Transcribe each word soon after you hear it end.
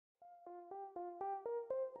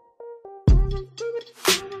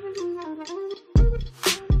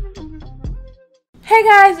Hey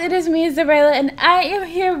guys, it is me, Xureila, and I am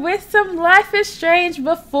here with some Life is Strange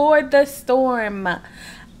Before the Storm.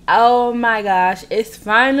 Oh my gosh, it's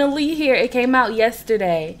finally here. It came out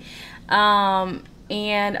yesterday. And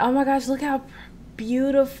oh my gosh, look how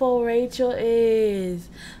beautiful Rachel is.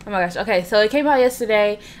 Oh my gosh. Okay, so it came out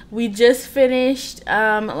yesterday. We just finished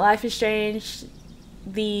Life is Strange,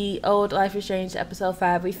 the old Life is Strange episode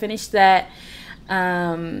 5. We finished that.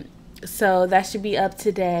 So that should be up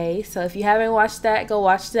today. So if you haven't watched that, go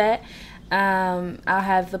watch that. I'll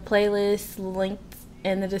have the playlist linked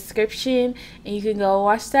in the description and you can go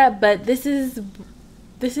watch that. But this is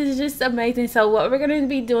just amazing. So what we're going to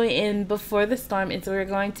be doing in Before the Storm is we're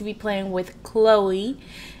going to be playing with Chloe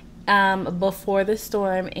before the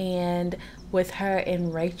storm and with her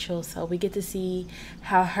and Rachel. So we get to see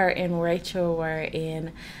how her and Rachel were,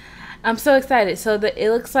 and I'm so excited. So it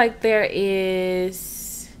looks like there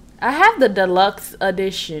is, I have the deluxe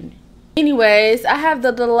edition. Anyways, I have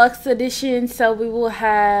the deluxe edition, so we will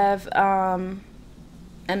have an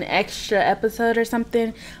extra episode or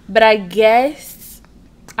something. But I guess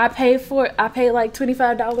I paid like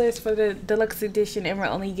 $25 for the deluxe edition, and we're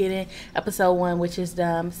only getting episode 1, which is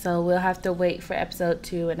dumb. So we'll have to wait for episode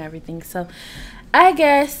 2 and everything. So I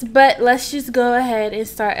guess, but let's just go ahead and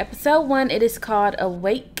start episode 1. It is called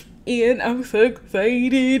Awake, and I'm so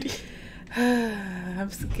excited. I'm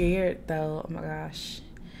scared though. Oh my gosh.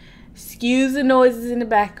 Excuse the noises in the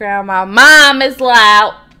background. My mom is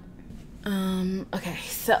loud. Okay,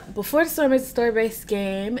 so Before the Storm is a story-based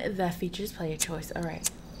game that features player choice. Alright.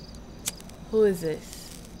 Who is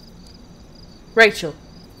this? Rachel.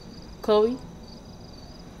 Chloe?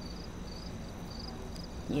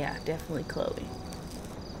 Yeah, definitely Chloe.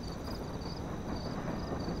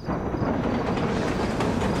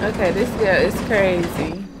 Okay, this girl is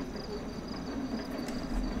crazy.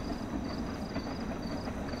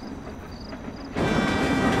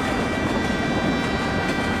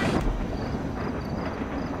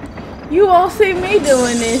 You won't see me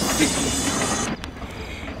doing this.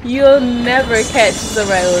 You'll never catch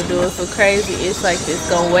Xureila doing so crazy. It's like this.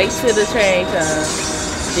 Gonna wait till the train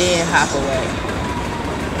comes, then hop away.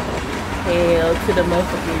 Hell to the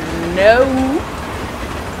motherfucking no.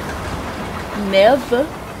 Never.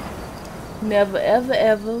 Never, ever,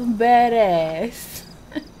 ever. Badass.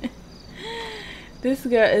 This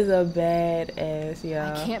girl is a badass,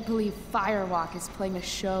 y'all. I can't believe Firewalk is playing a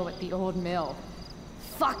show at the old mill.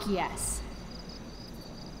 Fuck yes.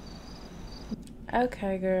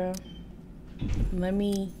 Okay, girl. Let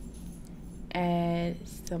me add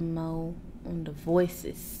some more on the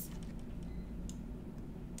voices.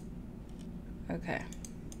 Okay.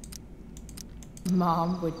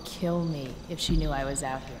 Mom would kill me if she knew I was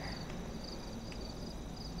out here.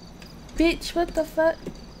 Bitch, what the fuck?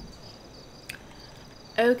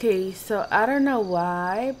 Okay, so I don't know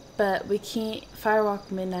why, but we can't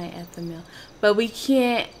Firewalk Midnight at the mill. But we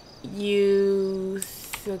can't use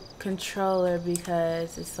the controller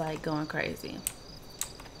because it's like going crazy.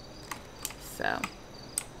 So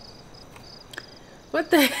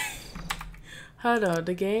what the hold on,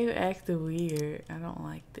 the game acted weird. I don't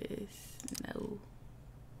like this. No.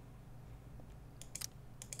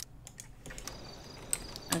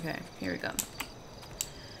 Okay, here we go.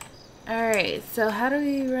 Alright, so how do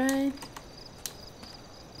we run?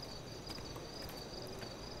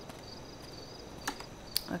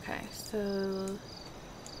 Okay, so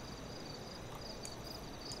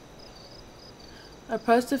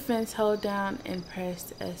approach the fence, hold down and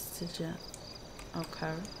press S to jump.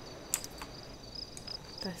 Okay.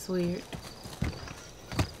 That's weird.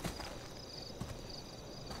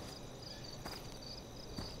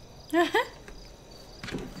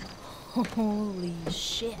 Holy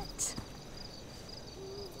shit.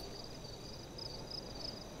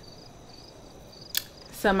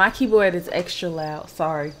 So my keyboard is extra loud,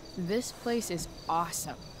 sorry. This place is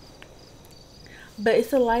awesome. But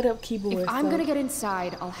it's a light up keyboard. If I'm gonna get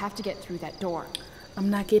inside, I'll have to get through that door.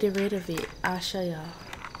 I'm not getting rid of it. I'll show y'all.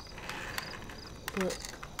 Look.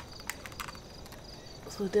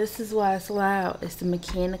 So this is why it's loud. It's the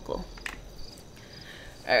mechanical.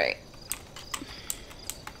 Alright.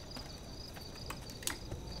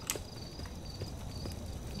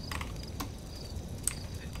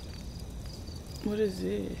 What is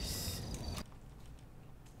this?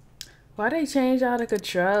 Why they change all the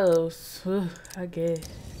controls? Whew, I guess.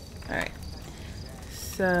 Alright.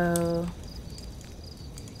 So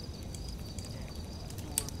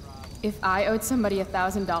if I owed somebody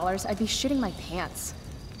 $1,000, I'd be shitting my pants.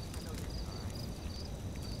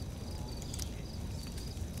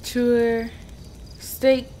 Sure.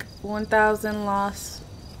 Steak 1,000 lost.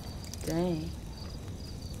 Dang.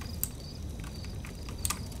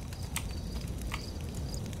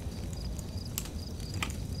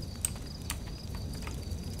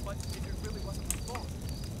 But it really wasn't my fault.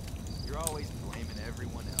 You're always blaming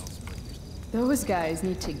everyone else, but Those guys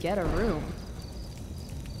need to get a room.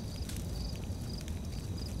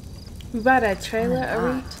 We bought a trailer,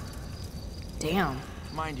 are we? Damn.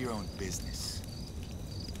 mind your own business.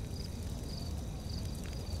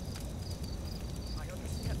 I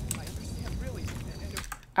understand, really.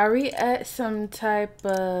 Are we at some type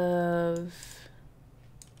of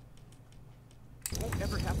Won't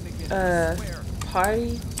ever happen again, I swear.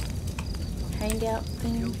 party hangout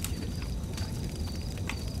thing?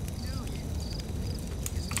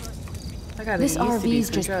 I gotta This get used to RV's these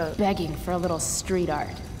just controls. begging for a little street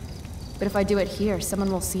art. But if I do it here,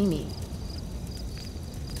 someone will see me.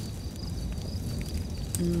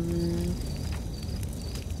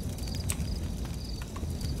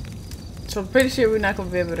 So I'm pretty sure we're not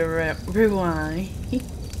gonna be able to rewind.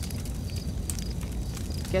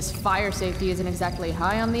 Guess fire safety isn't exactly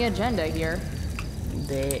high on the agenda here.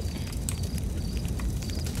 That.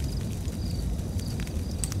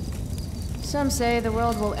 Some say the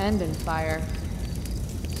world will end in fire.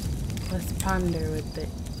 Let's ponder with it.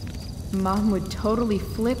 Mom would totally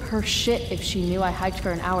flip her shit if she knew I hiked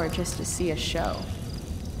for an hour just to see a show.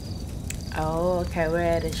 Oh, okay, we're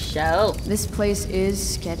at a show. This place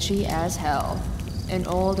is sketchy as hell. An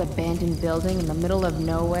old abandoned building in the middle of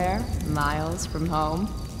nowhere, miles from home.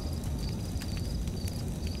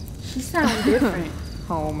 She sounds different.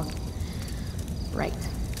 Home. Right.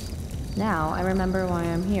 Now I remember why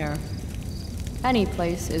I'm here. Any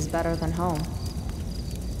place is better than home.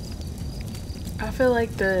 I feel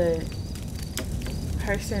like the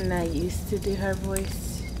person that used to do her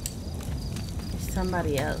voice is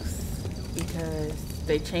somebody else because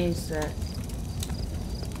they changed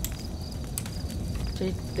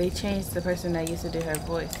they changed the person that used to do her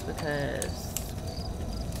voice because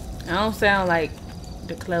I don't sound like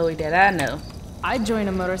the Chloe that I know. I'd join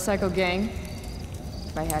a motorcycle gang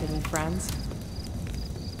if I had any friends.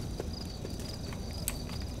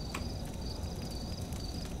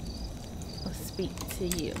 I'll speak to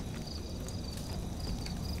you.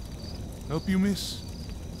 Help you, miss?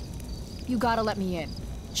 You gotta let me in.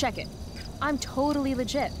 Check it. I'm totally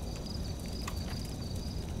legit.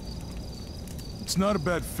 It's not a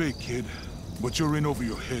bad fake, kid, but you're in over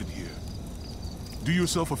your head here. Do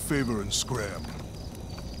yourself a favor and scram.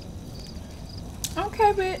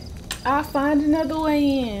 Okay, but I'll find another way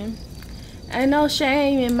in. Ain't no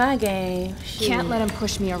shame in my game. Shit. Can't let him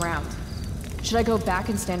push me around. Should I go back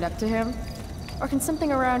and stand up to him? Or can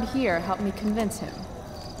something around here help me convince him?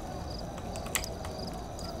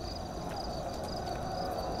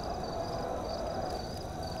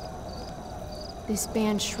 This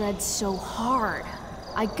band shreds so hard.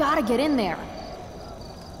 I gotta get in there.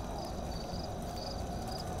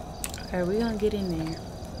 Okay, we gonna get in there.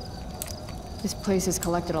 This place has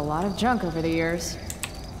collected a lot of junk over the years.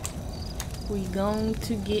 We going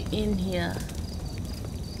to get in here.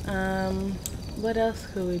 What else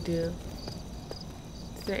could we do?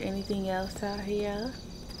 Is there anything else out here?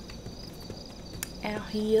 Out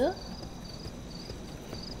here?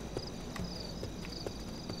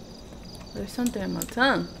 There's something in my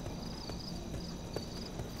tongue.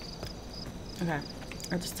 Okay,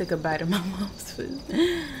 I just took a bite of my mom's food.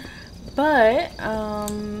 But, I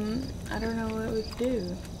don't know what we could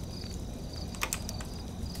do.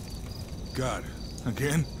 God,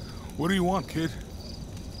 again? What do you want, kid?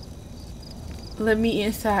 Let me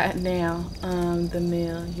inside now, the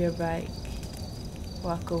mill, your bike.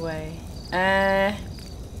 Walk away.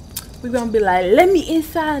 We're gonna be like, let me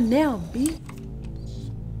inside now, B.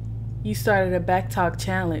 You started a backtalk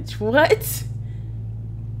challenge. What?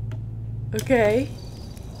 Okay.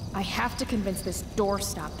 I have to convince this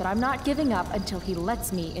doorstop that I'm not giving up until he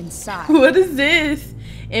lets me inside. What is this?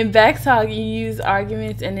 In backtalk, you use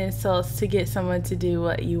arguments and insults to get someone to do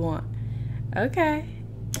what you want. Okay.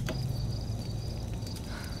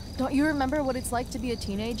 Don't you remember what it's like to be a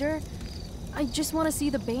teenager? I just want to see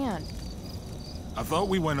the band. I thought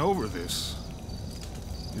we went over this.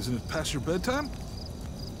 Isn't it past your bedtime?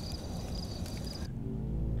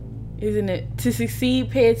 Isn't it? To succeed,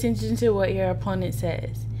 pay attention to what your opponent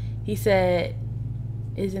says. He said,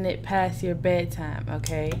 isn't it past your bedtime?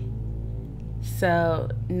 Okay. So,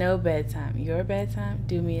 no bedtime. Your bedtime?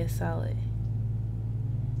 Do me a solid.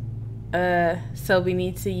 So we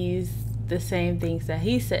need to use the same things that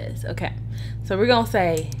he says. Okay. So we're going to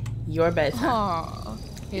say, your bedtime. Aww.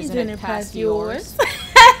 Isn't it past yours?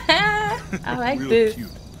 I like Real this. cute.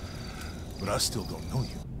 But I still don't know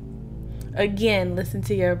you. Again, listen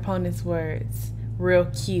to your opponent's words. Real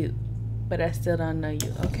cute. But I still don't know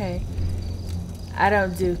you. Okay. I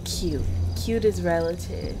don't do cute. Cute is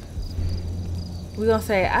relative. We're gonna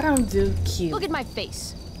say, I don't do cute. Look at my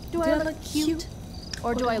face. Do I look cute?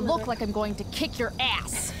 Or do I look like I'm going to kick your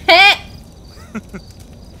ass?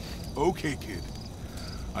 Okay, kid.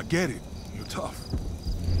 I get it. You're tough.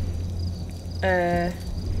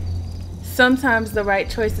 Sometimes the right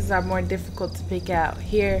choices are more difficult to pick out.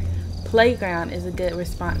 Here, playground is a good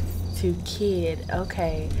response to kid.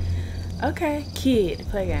 Okay. Okay, kid,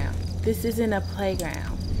 playground. This isn't a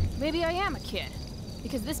playground. Maybe I am a kid.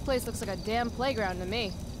 Because this place looks like a damn playground to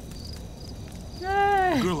me.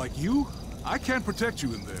 A girl like you? I can't protect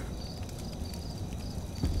you in there.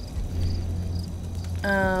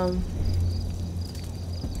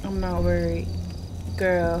 I'm not worried.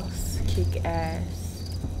 Girls kick ass.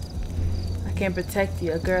 I can't protect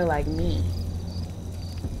you, a girl like me.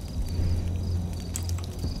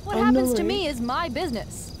 What happens to me is my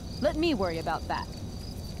business. Let me worry about that.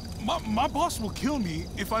 My boss will kill me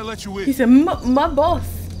if I let you in. He said, my boss.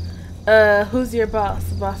 Who's your boss?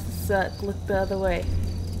 Bosses suck. Look the other way.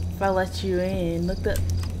 If I let you in, look the...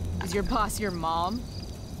 Is your boss your mom?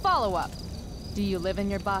 Follow up. Do you live in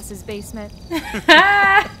your boss's basement?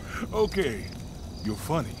 Okay, you're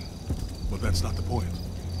funny, but that's not the point.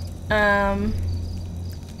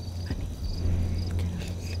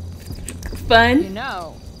 Fun? You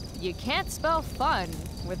know, you can't spell fun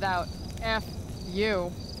without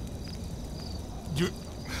F-U.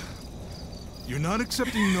 You're not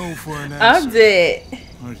accepting no for an answer. I'm dead.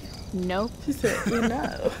 Are you? Nope. She said, you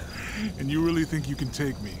know. And you really think you can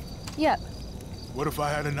take me? Yep. What if I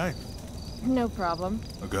had a knife? No problem.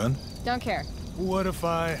 A gun? Don't care. What if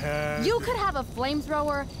I had... You could have a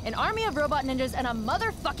flamethrower, an army of robot ninjas, and a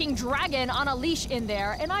motherfucking dragon on a leash in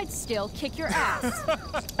there, and I'd still kick your ass.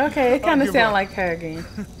 Okay, it kind of give sounds up. like her again.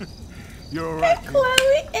 You're alright, kid.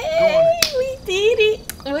 Chloe, hey, we did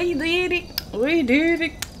it. We did it. We did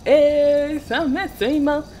it. Hey, something same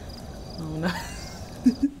old. Oh no.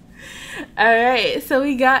 Alright, so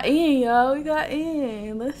we got in, y'all. We got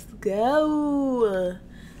in. Let's go.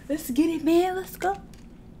 Let's get it, man. Let's go.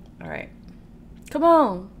 Alright. Come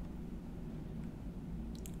on.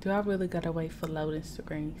 Do I really gotta wait for loading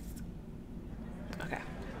screens? Okay.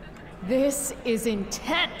 This is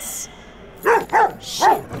intense.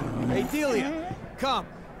 Hey, Delia, come.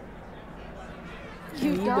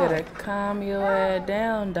 You better calm your ass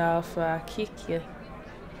down, dog, before I kick you.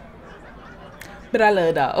 But I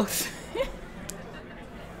love dogs.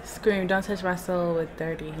 Scream, don't touch my soul with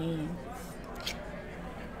dirty hands.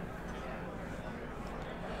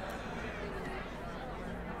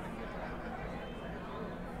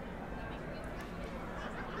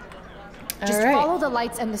 Just All right. follow the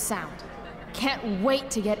lights and the sound. Can't wait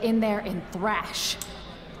to get in there and thrash.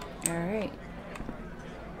 Alright.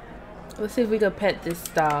 Let's see if we can pet this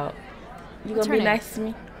dog. You What's gonna be her name? nice to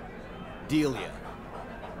me? Delia.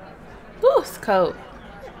 Ooh, it's cold.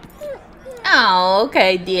 Oh,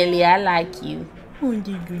 okay, Delia, I like you. Oh,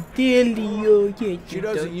 Delia, yeah, She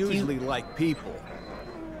doesn't usually like people.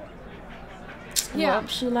 Yeah. Well,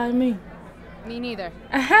 she like me. Me neither.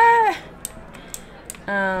 Aha!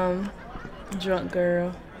 Drunk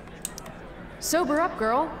girl. Sober up,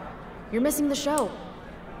 girl. You're missing the show.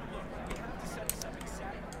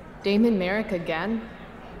 Damon Merrick again?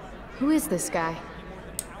 Who is this guy?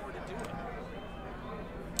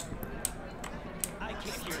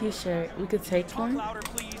 T-shirt. We could take one. Louder,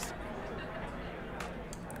 please.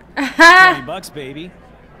 Aha! $20, baby.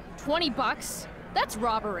 20 bucks? That's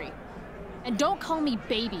robbery. And don't call me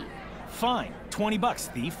baby. Fine. $20,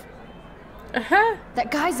 thief. Aha!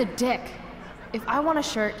 That guy's a dick. If I want a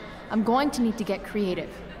shirt, I'm going to need to get creative.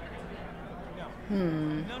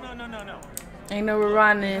 No. Ain't no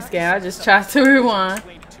rewind in this game. I just tried to rewind.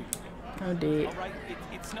 Explain it to you. I'm dead. All right,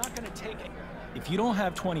 it's not gonna take it. If you don't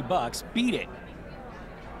have $20, beat it.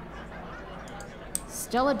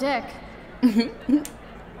 Still a dick.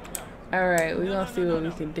 Alright, we're gonna see what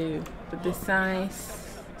we can do. With the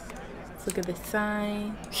signs. Let's look at the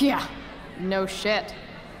sign. Yeah, no shit.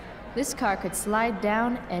 This car could slide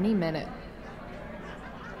down any minute.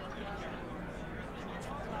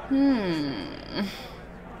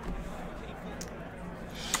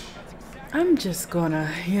 I'm just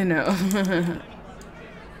gonna, you know.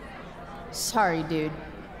 Sorry, dude.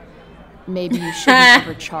 Maybe you shouldn't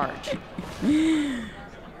overcharge.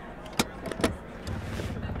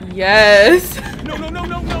 Yes. No!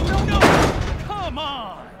 Come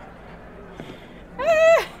on!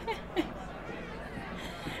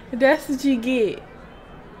 That's what you get.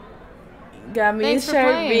 Got me Thanks a for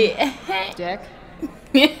shirt playing, bit. dick.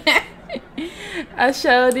 I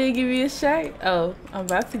sure did give you a shirt. Oh, I'm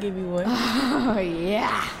about to give you one. Oh,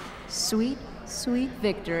 yeah. Sweet, sweet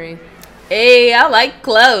victory. Hey, I like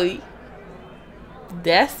Chloe.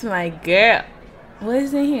 That's my girl. What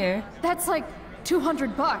is in here? That's like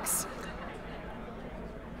 $200.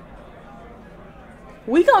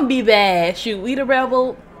 We gonna be bad. Shoot, we the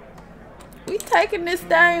rebel. We taking this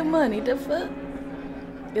dang money. The fuck?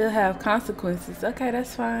 It'll have consequences. Okay,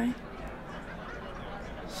 that's fine.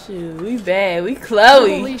 Shoot, we bad. We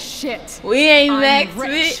Chloe. Holy shit. We ain't I'm Max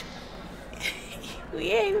rich. Fit.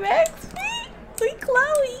 We ain't Max Fit. We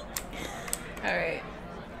Chloe. Alright.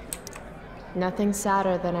 Nothing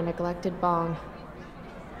sadder than a neglected bong.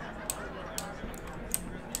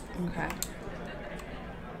 Okay.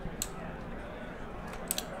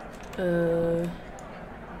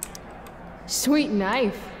 Sweet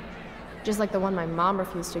knife. Just like the one my mom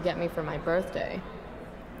refused to get me for my birthday.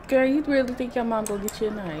 Girl, you really think your mom gonna get you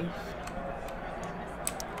a knife?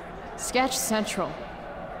 Sketch Central.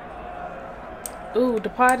 Ooh, the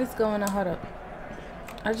party's going on. Hold up.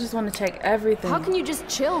 I just want to check everything. How can you just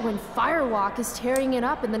chill when Firewalk is tearing it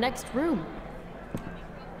up in the next room?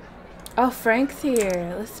 Oh, Frank's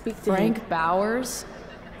here. Let's speak to him. Frank Bowers?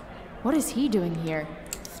 What is he doing here?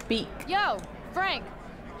 Speak. Yo, Frank!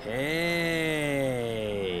 Hey.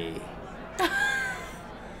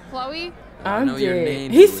 Chloe? I know your dead.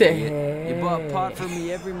 name. He you said, idiot. hey. You bought pot for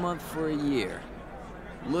me every month for a year.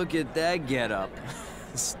 Look at that getup.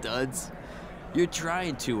 Studs. You're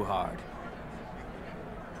trying too hard.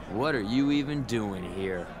 What are you even doing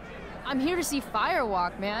here? I'm here to see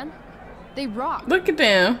Firewalk, man. They rock. Look at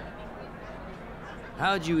them.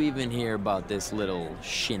 How'd you even hear about this little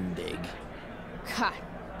shindig? God,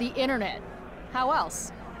 the internet. How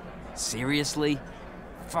else? Seriously?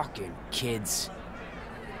 Fucking kids.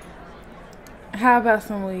 How about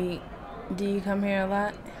some weed? Do you come here a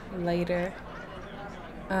lot? Later.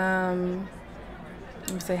 Let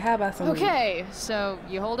me say, how about some weed? Okay, so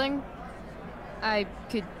you holding? I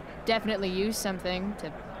could definitely use something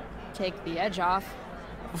to take the edge off.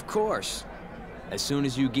 Of course. As soon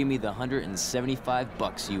as you give me the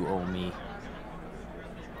 $175 you owe me.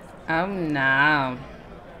 No.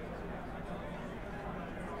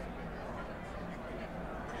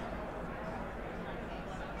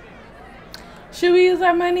 Should we use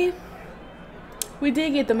our money? We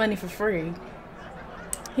did get the money for free.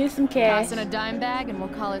 Here's some cash. Toss in a dime bag and we'll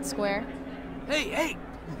call it square. Hey!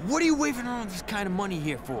 What are you waving around this kind of money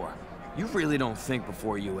here for? You really don't think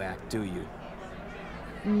before you act, do you?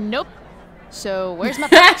 Nope. So where's my...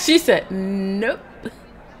 She said, nope.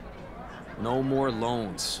 No more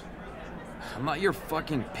loans. I'm not your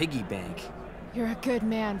fucking piggy bank. You're a good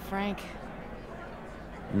man, Frank.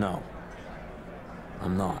 No.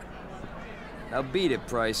 I'm not. Now beat it,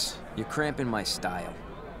 Price. You're cramping my style.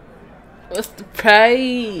 What's the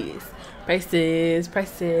price? Prices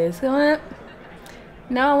going up.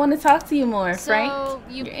 No, I want to talk to you more, So Frank.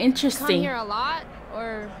 you You're interesting. come here a lot,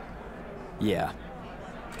 or... Yeah.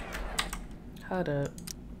 Hold up.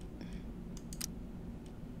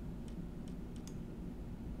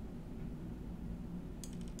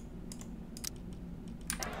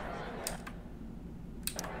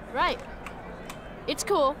 Right. It's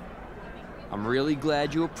cool. I'm really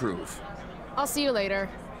glad you approve. I'll see you later.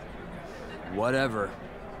 Whatever.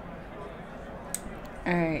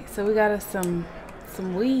 Alright, so we got us some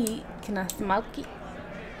weed. Can I smoke it?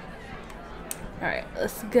 Alright,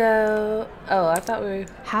 let's go. Oh, I thought we were...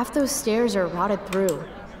 Half those stairs are rotted through.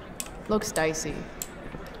 Looks dicey.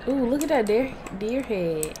 Ooh, look at that deer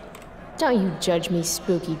head. Don't you judge me,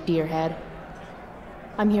 spooky deerhead.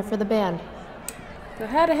 I'm here for the band. So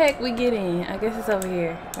how the heck we get in? I guess it's over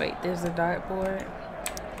here. Wait, there's a dartboard.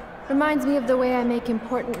 Reminds me of the way I make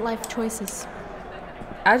important life choices.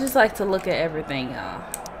 I just like to look at everything, y'all.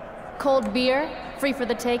 Cold beer, free for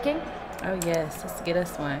the taking. Oh yes, let's get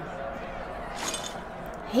us one.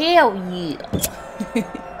 Hell yeah.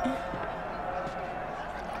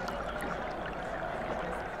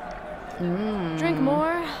 Drink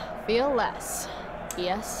more, feel less.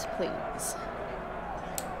 Yes, please.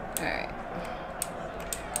 Alright.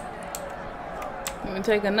 I'm gonna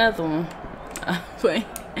take another one. Wait.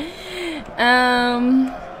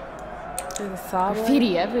 There's a saw blade.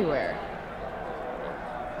 Graffiti everywhere.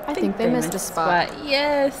 I think they missed a spot.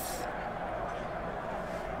 Yes.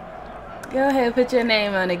 Go ahead, put your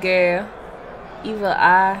name on it, girl. Evil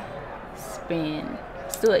eye spin.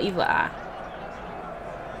 Let's do an evil eye.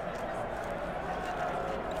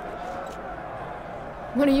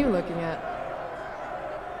 What are you looking at?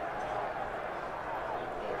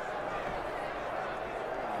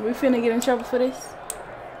 We finna get in trouble for this?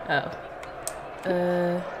 Oh.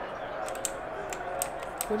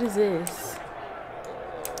 What is this?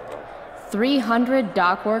 300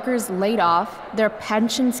 dock workers laid off, their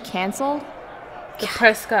pensions canceled. The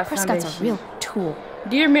Prescott's Prescott's Foundation. a real tool.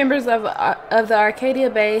 Dear members of the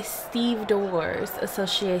Arcadia-based Steve Doors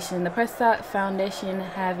Association, the Prescott Foundation,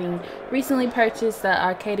 having recently purchased the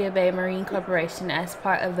Arcadia Bay Marine Corporation as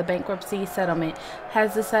part of the bankruptcy settlement,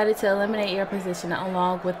 has decided to eliminate your position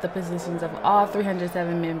along with the positions of all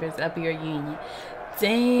 307 members of your union.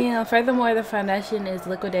 Damn. Furthermore, the foundation is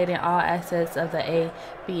liquidating all assets of the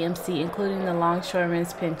ABMC, including the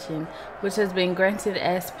longshoreman's pension, which has been granted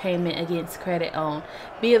as payment against credit owned.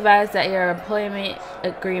 Be advised that your employment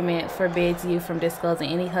agreement forbids you from disclosing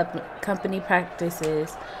any company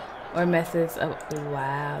practices or methods of...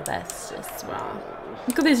 Wow, that's just wrong.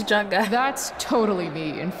 Look at this drunk guy. That's totally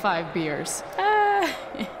me in 5 beers. Ah.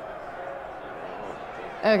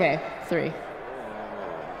 Okay, 3.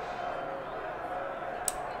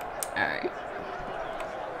 Alright.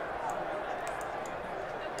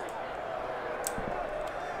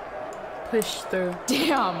 Push through.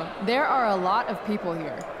 Damn, there are a lot of people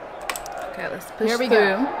here. Okay, let's push Here we through.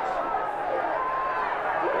 go.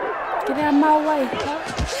 Get out of my way.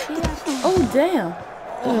 Oh, damn.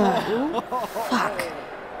 Ooh, fuck.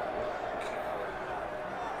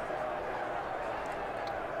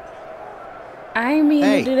 I ain't mean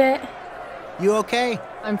to do that. You okay?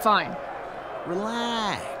 I'm fine.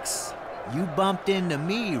 Relax. You bumped into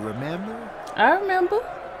me, remember? I remember.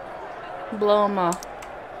 Blow him off.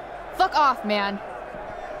 Fuck off, man.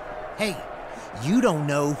 Hey, you don't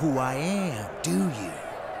know who I am, do you?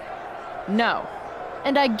 No.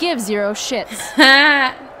 And I give 0 shits.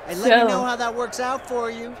 Hey, let me know how that works out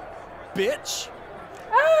for you. Bitch!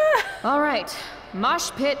 All right.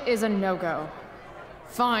 Mosh pit is a no-go.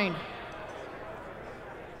 Fine.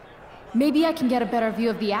 Maybe I can get a better view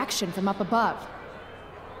of the action from up above.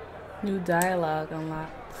 New dialogue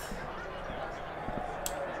unlocked.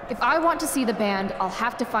 If I want to see the band, I'll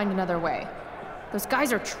have to find another way. Those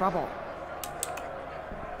guys are trouble.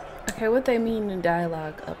 Okay, what they mean in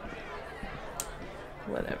dialogue up.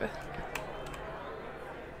 Whatever.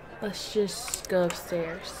 Let's just go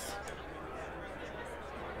upstairs.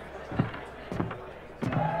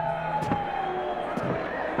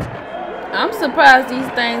 I'm surprised these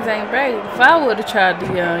things ain't breaking. If I would have tried to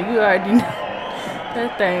you already know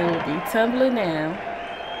that thing would be tumbling down.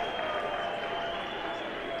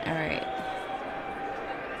 Alright.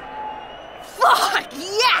 Fuck,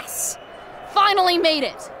 yes! Finally made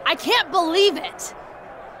it! I can't believe it!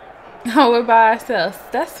 Oh, we're by ourselves.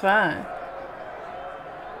 That's fine.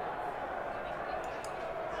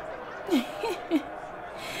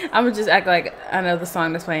 I'm gonna just act like I know the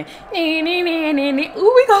song that's playing.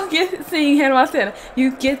 Ooh, we gonna sing Hannah Montana.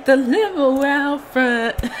 You get the limo out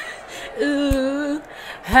front. Ooh,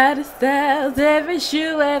 how the styles, every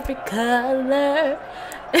shoe, every color.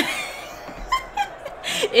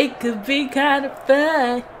 It could be kind of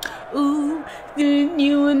fun. Ooh,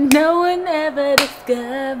 you and no one ever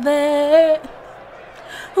discovered.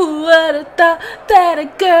 Who would have thought that a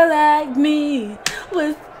girl like me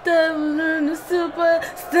was the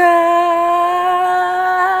superstar?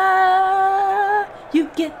 You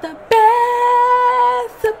get the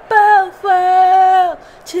best of both worlds.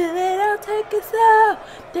 Chill it out, take it slow.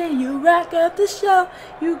 Then you rock out the show.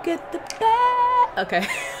 You get the best. Okay,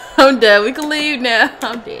 I'm done. We can leave now.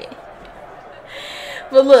 I'm dead.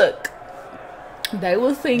 But look, they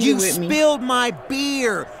will sing it with me. You spilled my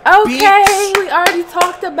beer. Okay, bitch. we already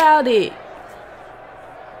talked about it.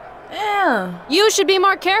 Yeah. You should be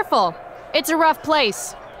more careful. It's a rough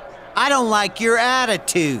place. I don't like your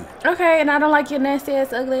attitude. Okay, and I don't like your nasty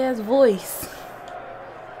ass, ugly ass voice.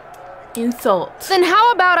 Insult. Then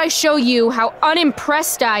how about I show you how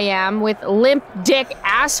unimpressed I am with limp dick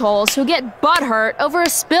assholes who get butthurt over a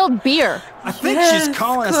spilled beer? I think she's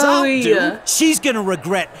calling us out, dude. She's gonna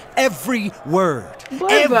regret every word.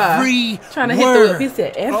 Every trying to word. hit the whip. He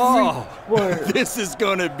said every word. This is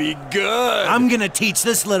gonna be good. I'm gonna teach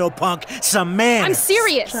this little punk some manners. I'm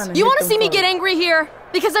serious. Trying to You hit want to them see me folks. get angry here?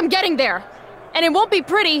 Because I'm getting there. And it won't be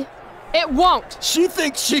pretty. It won't. She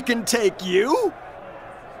thinks she can take you?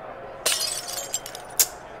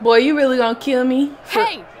 Boy, you really gonna kill me?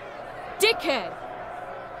 Hey, dickhead.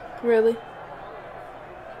 Really?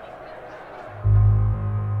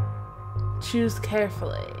 Choose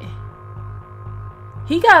carefully.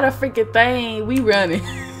 He got a freaking thing. We running.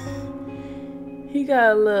 He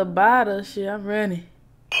got a little bottle. Shit, I'm running.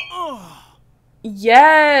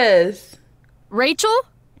 Yes. Rachel?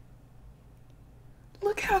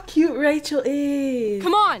 Look how cute Rachel is.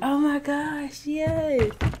 Come on. Oh my gosh,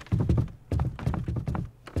 yes.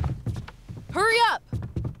 Hurry up.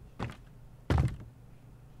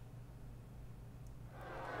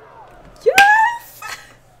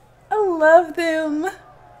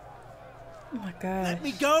 gosh. Let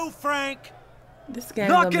me go, Frank. This game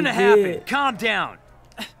Not gonna happen. good. Calm down.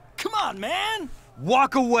 Come on, man.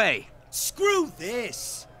 Walk away. Screw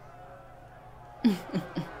this.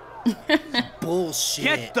 Bullshit.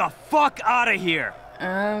 Get the fuck out of here.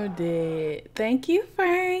 I'm dead. Thank you,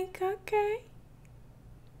 Frank. Okay.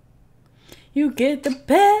 You get the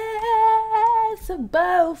best of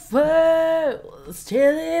both worlds.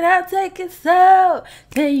 Chill it out, take it slow.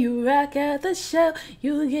 Then you rock out the show.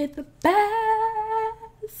 You get the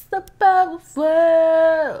best of both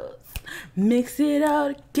worlds. Mix it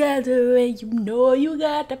all together and you know you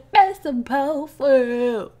got the best of both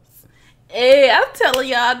worlds. Hey, I'm telling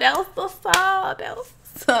y'all, that was the song. That was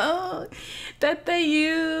the song that they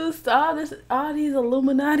used. All these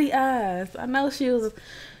Illuminati eyes. I know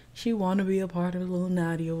she want to be a part of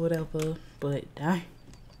Illuminati or whatever, but dang.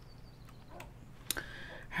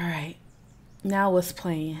 All right, now what's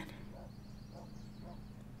playing?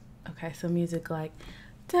 Okay, so music like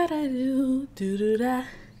da da do do do da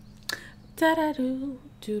da da do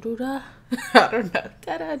do do da. I don't know.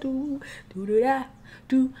 Da da do do do da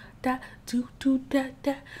do da do do da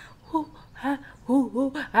da. Hoo ha hoo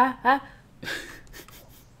hoo ha ha.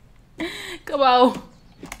 Come on.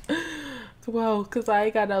 Come on, cause I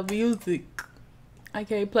ain't got no music. I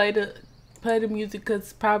can't play the music cause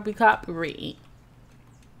it's probably copyright.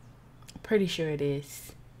 Pretty sure it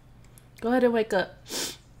is. Go ahead and wake up.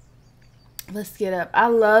 Let's get up. I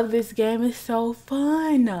love this game. It's so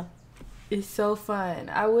fun. It's so fun.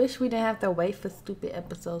 I wish we didn't have to wait for stupid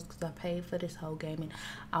episodes because I paid for this whole game and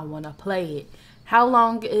I want to play it. How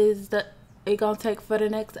long is it gonna take for the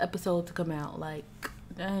next episode to come out? Like,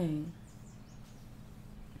 dang.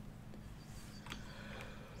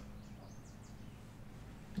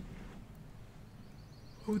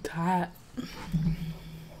 I'm tired.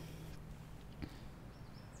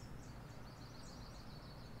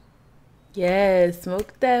 Yeah,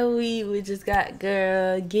 smoke that weed we just got,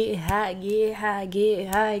 girl. Get high, get high, get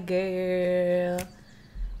high, girl.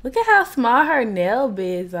 Look at how small her nail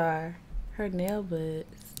beds are. Her nail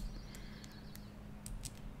beds.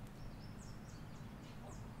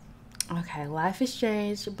 Okay, life is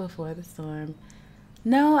strange before the storm.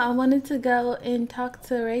 No, I wanted to go and talk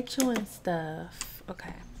to Rachel and stuff.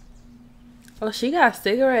 Okay. Oh, she got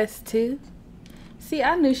cigarettes too. See,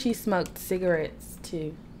 I knew she smoked cigarettes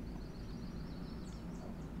too.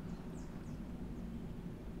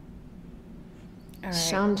 All right.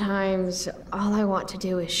 Sometimes all I want to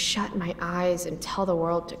do is shut my eyes and tell the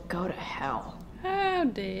world to go to hell. How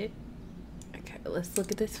did? Okay, let's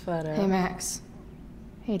look at this photo. Hey, Max.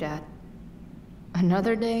 Hey, Dad.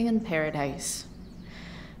 Another day in paradise.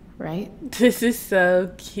 Right? This is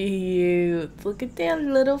so cute. Look at their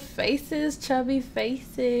little faces, chubby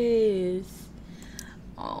faces.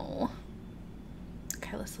 Oh.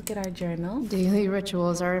 Okay, let's look at our journal. Daily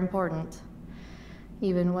rituals are important,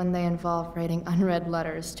 even when they involve writing unread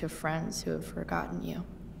letters to friends who have forgotten you.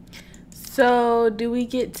 So, do we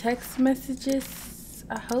get text messages?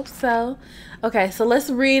 I hope so. Okay, so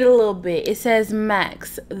let's read a little bit. It says,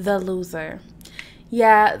 Max, the loser.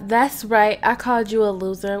 Yeah, that's right. I called you a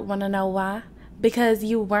loser. Wanna know why? Because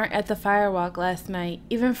you weren't at the firewalk last night.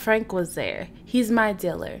 Even Frank was there. He's my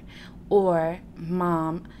dealer. Or,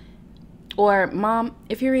 Mom,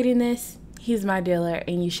 if you're reading this, he's my dealer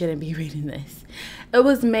and you shouldn't be reading this. It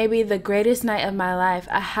was maybe the greatest night of my life.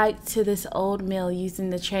 I hiked to this old mill using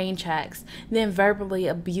the train tracks, then verbally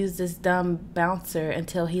abused this dumb bouncer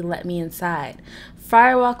until he let me inside.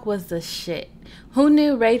 Firewalk was the shit. Who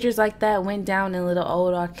knew ragers like that went down in little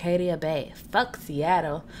old Arcadia Bay? Fuck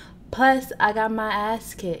Seattle. Plus, I got my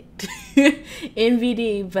ass kicked in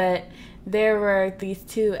VD, but there were these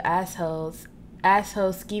two asshole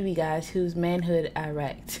skeevy guys whose manhood I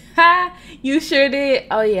wrecked. Ha! You sure did?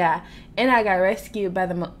 Oh yeah. And I got rescued by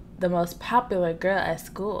the most popular girl at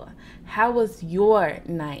school. How was your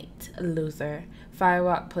night, loser?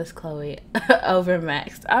 Firewalk plus Chloe over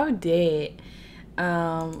Max. I'm dead.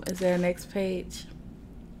 Is there a next page?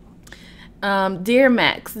 Dear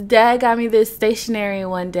Max, Dad got me this stationery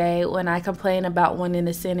one day when I complained about wanting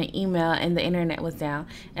to send an email and the internet was down.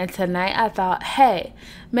 And tonight I thought, hey,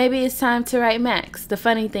 maybe it's time to write Max. The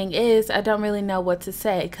funny thing is, I don't really know what to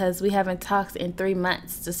say because we haven't talked in 3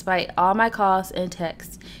 months despite all my calls and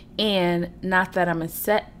texts. And not that I'm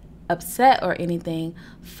upset or anything.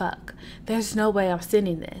 Fuck. There's no way I'm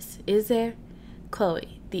sending this. Is there?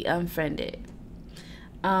 Chloe, the unfriended.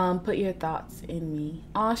 Put your thoughts in me.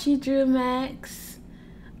 Oh, she drew Max.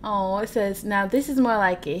 Oh, it says, now this is more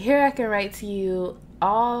like it. Here I can write to you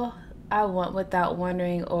all I want without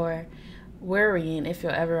wondering or worrying if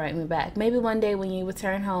you'll ever write me back. Maybe one day when you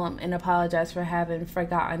return home and apologize for having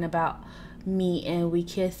forgotten about meet and we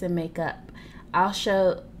kiss and make up. I'll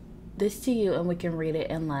show this to you and we can read it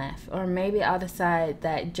and laugh. Or maybe I'll decide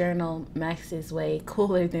that Journal Max is way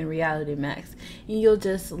cooler than Reality Max, and you'll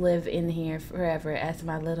just live in here forever as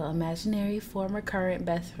my little imaginary former current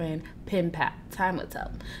best friend pen pal. Time will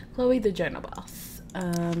tell. Chloe the Journal Boss.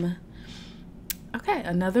 Okay,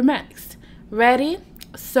 another Max. Ready?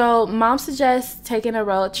 So mom suggests taking a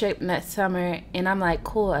road trip next summer, and I'm like,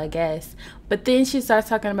 cool, I guess. But then she starts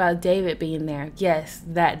talking about David being there. Yes,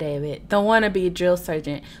 that David, the wannabe drill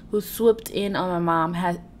sergeant who swooped in on my mom,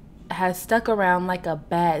 has stuck around like a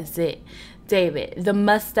bad zit. David, the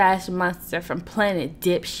mustache monster from Planet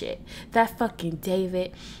Dipshit. That fucking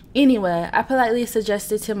David. Anyway, I politely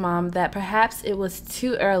suggested to mom that perhaps it was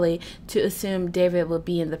too early to assume David would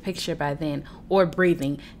be in the picture by then, or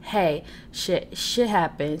breathing. Hey, shit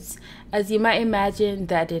happens. As you might imagine,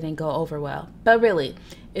 that didn't go over well. But really,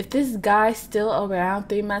 if this guy's still around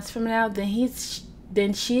 3 months from now,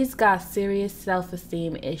 then she's got serious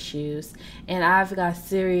self-esteem issues, and I've got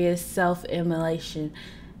serious self-immolation.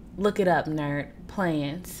 Look it up, nerd.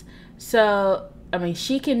 Plans. So, I mean,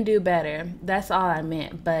 she can do better. That's all I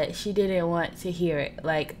meant. But she didn't want to hear it.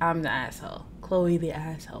 Like, I'm the asshole. Chloe the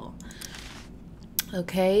asshole.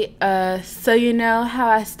 Okay. So you know how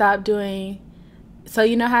I stopped going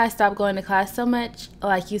to class so much?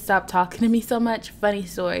 Like, you stopped talking to me so much? Funny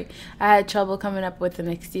story. I had trouble coming up with an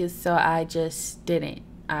excuse, so I just didn't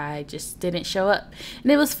show up.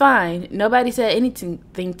 And it was fine. Nobody said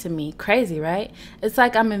anything to me. Crazy, right? It's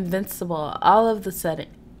like I'm invincible all of a sudden.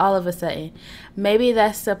 Maybe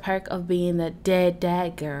that's the perk of being the dead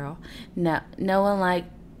dad girl. No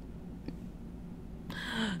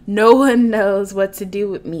one knows what to do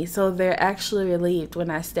with me, so they're actually relieved when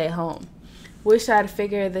I stay home. Wish I'd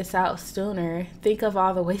figured this out sooner. Think of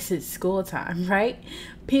all the wasted school time, right?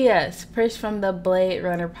 P.S. Prish from the Blade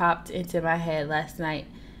Runner popped into my head last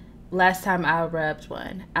time I rubbed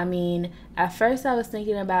one. I mean, at first I was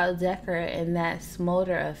thinking about Decker and that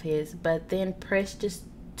smolder of his, but then Prish just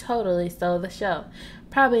totally stole the show.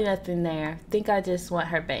 Probably nothing there. Think I just want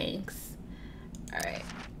her bangs. Alright.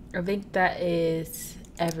 I think that is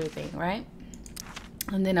everything, right?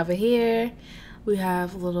 And then over here, we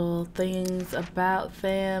have little things about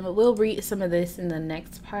them. We'll read some of this in the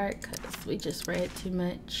next part because we just read too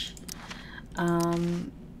much.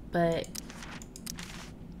 But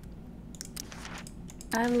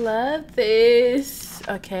I love this.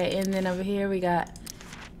 Okay, and then over here we got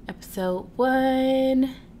episode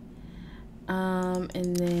 1.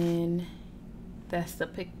 And then that's the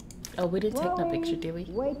pic. Oh, we didn't take no picture, did we?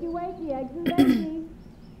 Wakey, exit.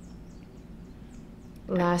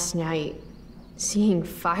 Last night, seeing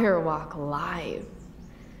Firewalk live.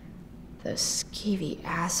 The skeevy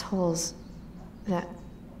assholes. That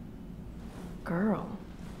girl.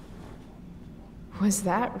 Was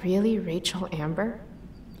that really Rachel Amber?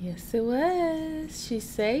 Yes, it was. She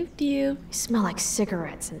saved you. You smell like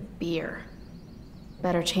cigarettes and beer.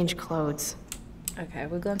 Better change clothes. Okay,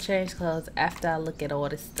 we're gonna change clothes after I look at all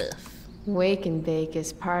this stuff. Wake and bake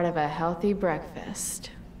is part of a healthy breakfast.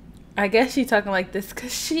 I guess she's talking like this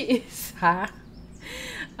because she is high.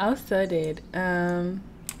 I'm so dead. I'm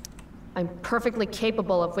perfectly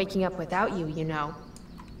capable of waking up without you, you know.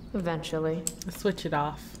 Eventually. Let's switch it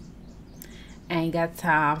off. Ain't got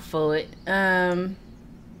time for it.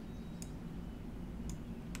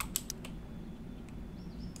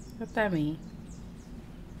 What that mean?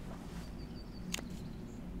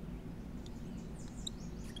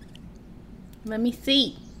 Let me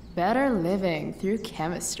see. Better living through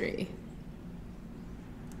chemistry.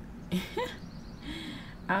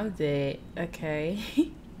 I'm dead. Okay.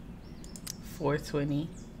 420.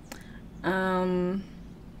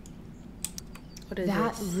 What is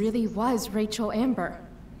that this? really was Rachel Amber.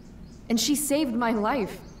 And she saved my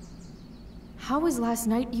life. How was last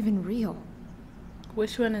night even real?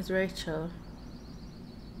 Which one is Rachel?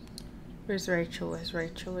 Where's Rachel? Where's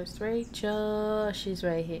Rachel? Where's Rachel? She's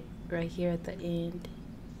right here at the end.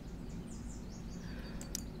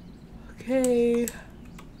 Okay.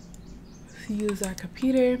 Let's use our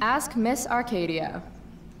computer. Ask Miss Arcadia.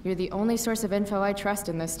 You're the only source of info I trust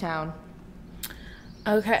in this town.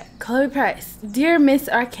 Okay, Chloe Price. Dear Miss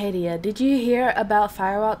Arcadia, did you hear about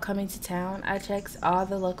Firewalk coming to town? I checked all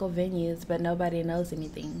the local venues, but nobody knows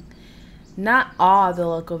anything. Not all the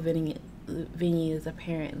local venues,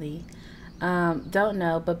 apparently. Don't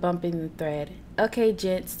know, but bumping the thread. Okay,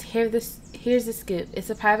 gents, here's the scoop. It's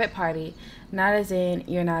a private party. Not as in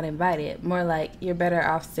you're not invited. More like you're better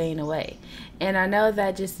off staying away. And I know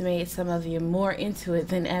that just made some of you more into it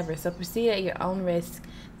than ever. So proceed at your own risk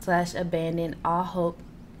 / abandon all hope,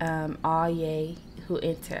 all yay who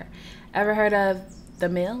enter. Ever heard of the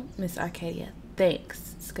mill? Miss Arcadia.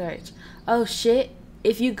 Thanks. Scourge. Oh shit.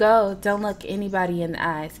 If you go, don't look anybody in the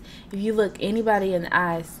eyes. If you look anybody in the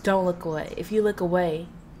eyes, don't look away. If you look away,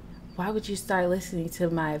 why would you start listening to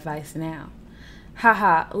my advice now?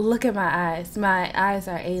 Haha, look at my eyes. My eyes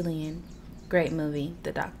are alien. Great movie,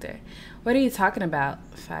 The Doctor. What are you talking about?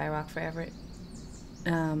 Firewalk Forever.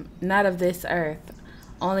 Not of this earth.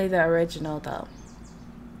 Only the original, though.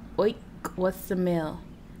 Oik, what's the mill?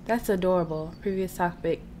 That's adorable. Previous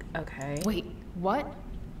topic. Okay. Wait, what?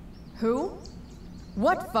 Who?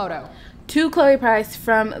 What photo? To Chloe Price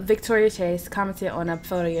from Victoria Chase commented on a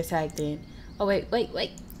photo you're tagged in. Oh, wait.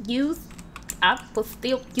 Use. I was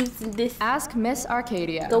still using this. Ask Miss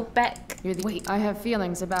Arcadia. Go back. Wait, I have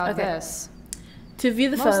feelings about this. To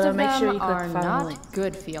view the Most photo, of make sure them you click are the follow not link.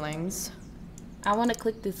 good feelings. I want to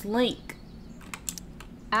click this link.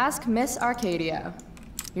 Ask Miss Arcadia.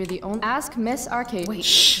 You're the only. Ask Miss Arcadia. Wait,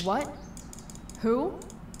 Shh. what? Who?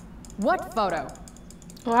 What photo?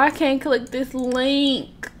 Oh, I can't click this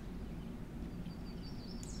link.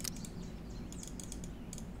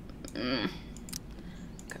 Okay,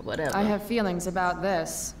 whatever. I have feelings about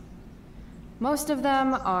this. Most of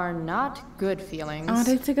them are not good feelings. Oh,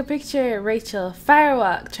 they took a picture. Rachel,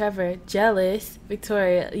 Firewalk, Trevor, Jealous,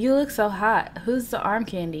 Victoria. You look so hot. Who's the arm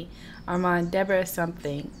candy? Armand, Deborah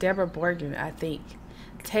something. Deborah Borgen, I think.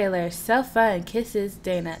 Taylor, so fun. Kisses,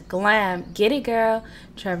 Dana. Glam, get it, girl.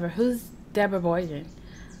 Trevor, who's Deborah Borgen?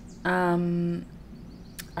 Armand,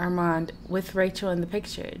 with Rachel in the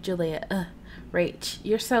picture. Julia, Rach,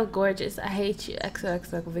 you're so gorgeous. I hate you.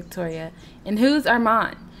 XOXO, Victoria. And who's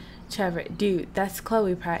Armand? Trevor, dude, that's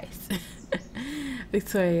Chloe Price.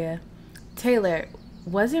 Victoria, Taylor,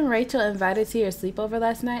 wasn't Rachel invited to your sleepover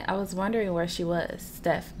last night? I was wondering where she was.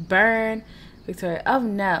 Steph, Burn. Victoria, oh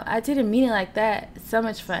no, I didn't mean it like that. So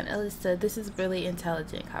much fun. Alyssa, this is really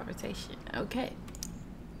intelligent conversation. Okay.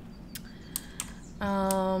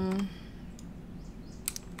 Dad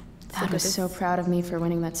was so proud of me for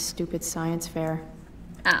winning that stupid science fair.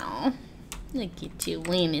 Oh, look at you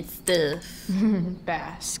winning stuff.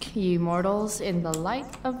 Bask, ye mortals, in the light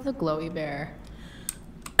of the glowy bear.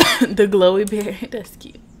 The glowy bear, that's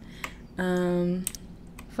cute.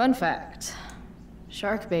 Fun fact.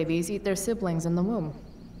 Shark babies eat their siblings in the womb.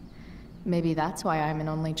 Maybe that's why I'm an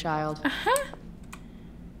only child.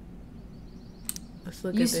 Let's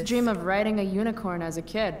look Used at to this. dream of riding a unicorn as a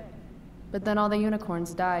kid, but then all the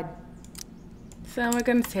unicorns died. So we're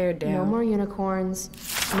gonna tear it down. No more unicorns,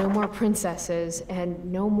 no more princesses, and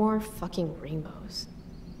no more fucking rainbows.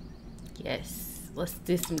 Yes, let's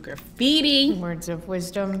do some graffiti. Words of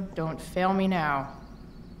wisdom, don't fail me now.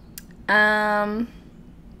 100%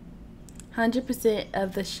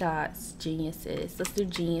 of the shots, geniuses. Let's do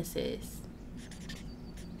geniuses.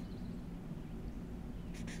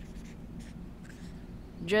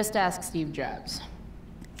 Just ask Steve Jobs.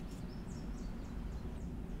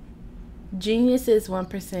 Genius is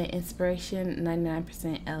 1% inspiration,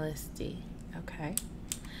 99% LSD. Okay.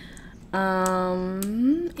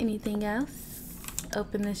 Anything else?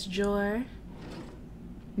 Open this drawer.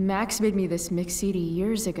 Max made me this mix CD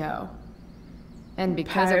years ago. And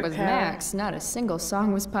because Pirate it was power. Max, not a single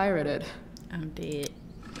song was pirated. I'm dead.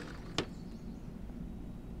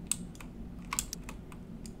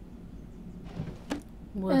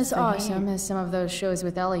 As awesome as some of those shows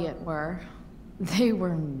with Elliot were, they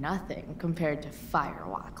were nothing compared to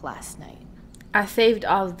Firewalk last night. I saved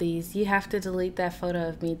all of these. You have to delete that photo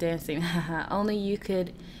of me dancing. Haha. Only you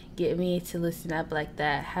could get me to listen up like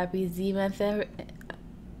that. Happy Z-month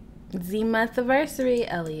anniversary,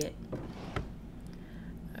 Elliot.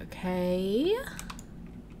 Okay.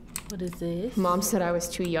 What is this? Mom said I was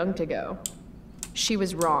too young to go. She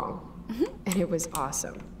was wrong. And it was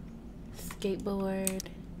awesome. Skateboard.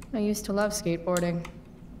 I used to love skateboarding.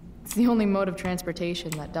 It's the only mode of transportation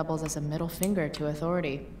that doubles as a middle finger to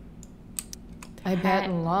authority. I bet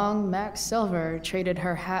long Max Silver traded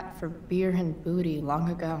her hat for beer and booty long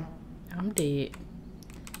ago. I'm dead.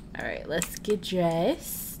 Alright, let's get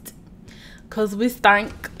dressed. Cause we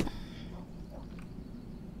stink.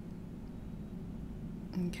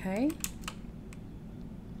 Okay.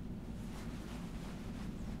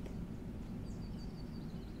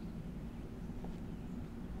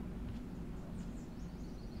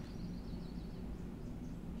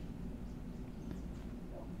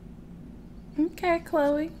 Okay,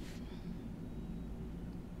 Chloe.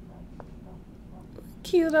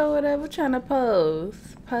 Cute or whatever, trying to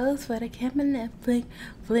pose. Pose for the camera now. Flick,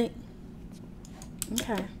 flick.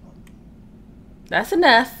 Okay. That's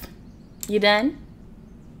enough. You done?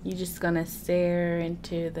 You just gonna stare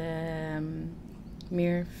into the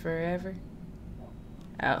mirror forever?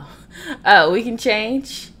 Oh. Oh, we can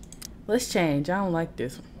change? Let's change. I don't like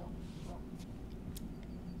this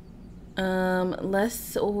one.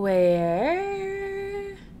 Let's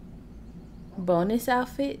wear bonus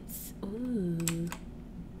outfits. Ooh.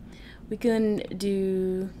 We can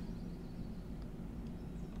do...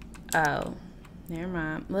 Oh. Never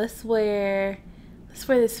mind. Let's wear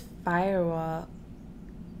this firewall.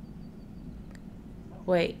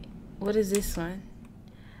 Wait. What is this one?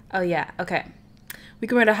 Oh, yeah. Okay. We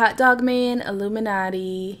can wear the Hot Dog Man,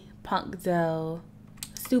 Illuminati, Punk Dough.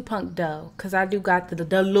 Let's do Punk Dough, because I do got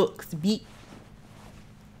the looks, beat.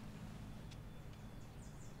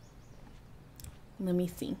 Let me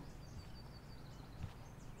see.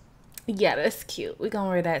 Yeah, that's cute. We're going to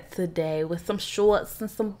wear that today with some shorts and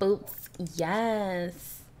some boots.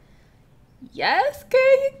 Yes. Yes, girl,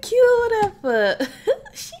 you cute. Whatever.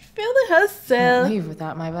 She feeling herself. Can't leave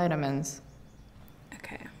without my vitamins.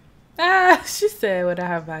 Okay. Ah, she said without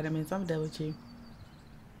her vitamins. I'm done with you.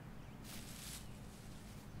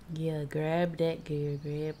 Yeah, grab that, girl.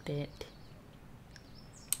 Grab that.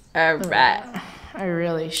 All right. I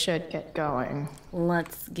really should get going.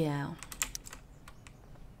 Let's go.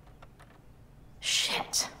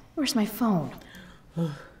 Shit. Where's my phone?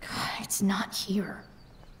 God, it's not here.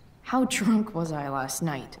 How drunk was I last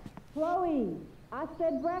night? Chloe, I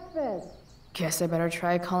said breakfast. Guess I better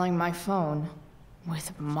try calling my phone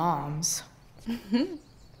with Mom's.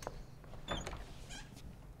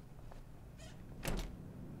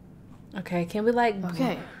 Okay, can we like...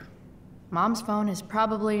 Okay. Mom's phone is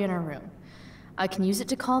probably in her room. I can use it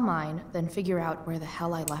to call mine, then figure out where the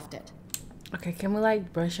hell I left it. Okay, can we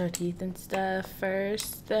like brush our teeth and stuff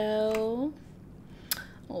first though?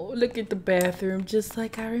 Oh, look at the bathroom just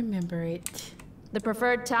like I remember it. The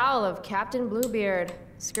preferred towel of Captain Bluebeard,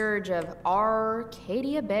 scourge of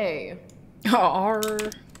Arcadia Bay. Arr.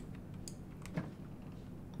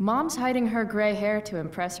 Mom's hiding her gray hair to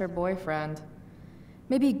impress her boyfriend.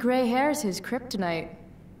 Maybe gray hair's his kryptonite.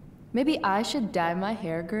 Maybe I should dye my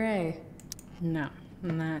hair gray. No,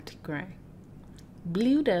 not gray.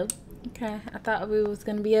 Blue though. Okay, I thought we was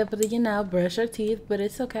gonna be able to, you know, brush our teeth, but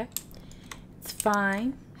it's okay. It's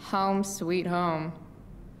fine. Home sweet home.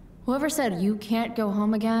 Whoever said you can't go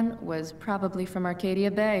home again was probably from Arcadia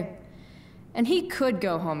Bay. And he could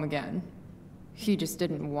go home again. He just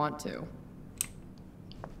didn't want to.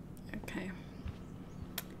 Okay.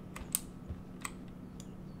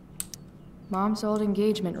 Mom's old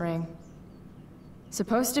engagement ring.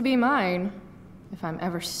 Supposed to be mine, if I'm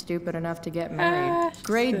ever stupid enough to get married.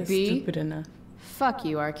 Grade B? Stupid enough. Fuck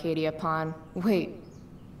you, Arcadia Pawn. Wait,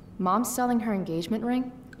 Mom's selling her engagement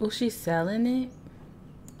ring? Oh, she's selling it?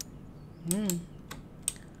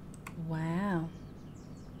 Wow.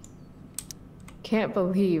 Can't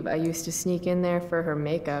believe I used to sneak in there for her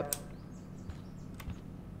makeup.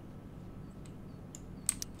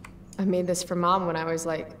 I made this for Mom when I was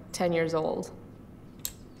like 10 years old.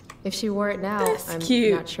 If she wore it now, I'm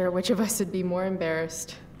cute. not sure which of us would be more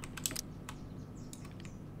embarrassed.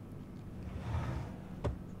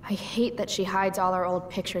 I hate that she hides all our old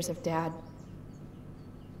pictures of Dad.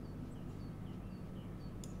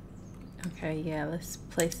 Okay, yeah, let's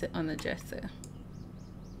place it on the dresser.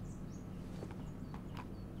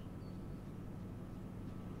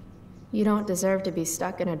 You don't deserve to be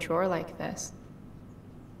stuck in a drawer like this.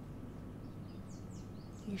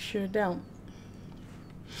 You sure don't.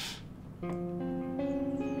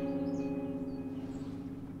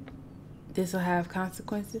 This will have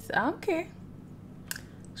consequences. I don't care.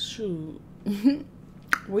 Shoot.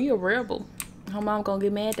 We a rebel. Her mom gonna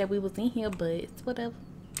get mad that we was in here, but it's whatever.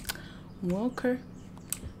 Won't care.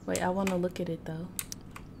 Wait, I wanna look at it though.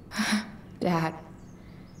 Dad,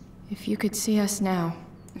 if you could see us now.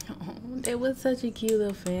 Oh, they was such a cute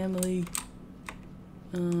little family.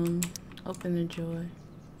 Open the drawer.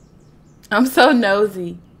 I'm so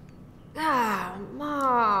nosy. Ah,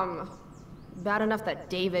 Mom. Bad enough that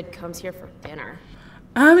David comes here for dinner.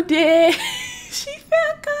 I'm dead. She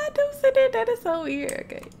found condoms in it. That is so weird.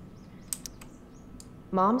 Okay.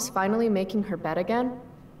 Mom's finally making her bed again?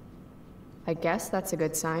 I guess that's a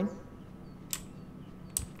good sign.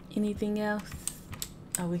 Anything else?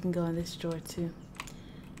 Oh, we can go in this drawer too.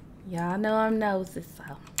 Y'all know I'm nosy, so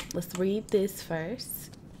let's read this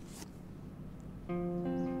first.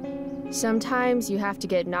 Sometimes you have to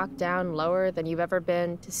get knocked down lower than you've ever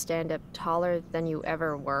been to stand up taller than you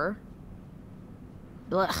ever were.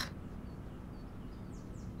 Blech.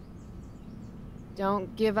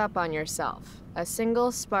 Don't give up on yourself. A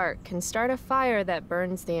single spark can start a fire that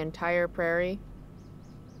burns the entire prairie.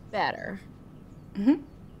 Better.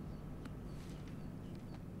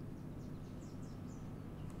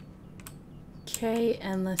 Okay,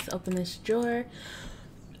 and let's open this drawer.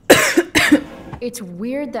 It's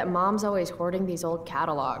weird that Mom's always hoarding these old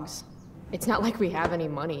catalogs. It's not like we have any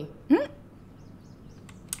money.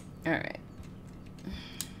 Alright.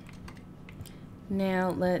 Now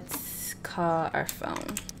let's call our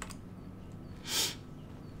phone.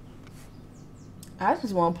 I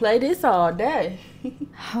just want to play this all day.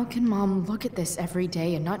 How can Mom look at this every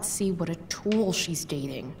day and not see what a tool she's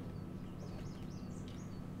dating?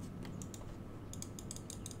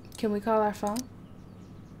 Can we call our phone?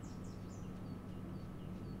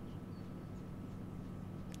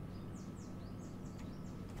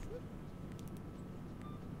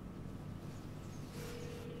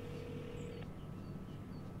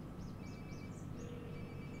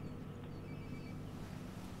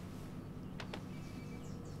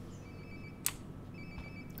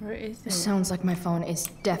 Where is it? Sounds like my phone is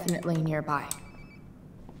definitely nearby.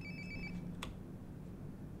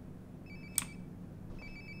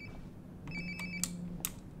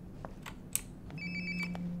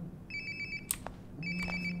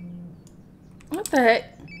 What the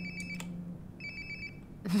heck?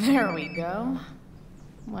 There we go.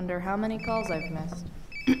 Wonder how many calls I've missed.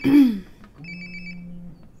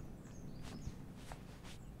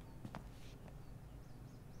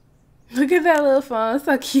 Look at that little phone. It's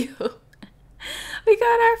so cute. We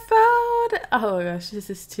got our phone. Oh my gosh, this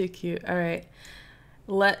is too cute. All right.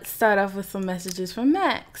 Let's start off with some messages from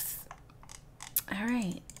Max. All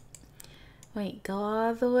right. Wait, go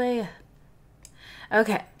all the way up.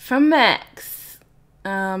 Okay, from Max.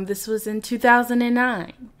 This was in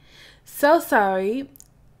 2009. So sorry.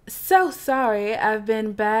 So sorry. I've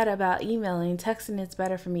been bad about emailing. Texting is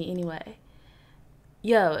better for me anyway.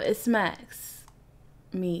 Yo, it's Max.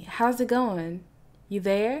 Me. How's it going? You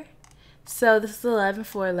there? So this is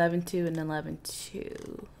 11/4, 11/2, and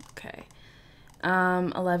 11/2. Okay.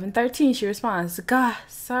 11/13. She responds. God,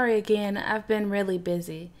 sorry again. I've been really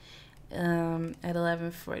busy. At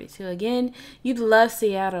 11:42 again. You'd love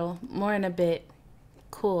Seattle. More in a bit.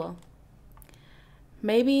 Cool.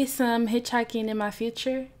 Maybe some hitchhiking in my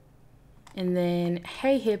future. And then,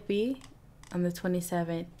 hey hippie, on the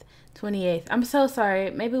 27th, 28th. I'm so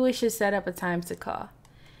sorry. Maybe we should set up a time to call.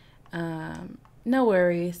 No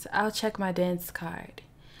worries. I'll check my dance card.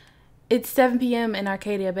 It's 7 p.m. in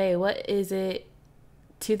Arcadia Bay. What is it?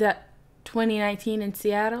 2019 in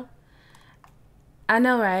Seattle? I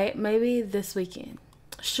know, right? Maybe this weekend.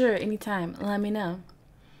 Sure, anytime. Let me know.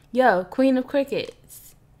 Yo, Queen of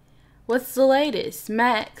Crickets. What's the latest?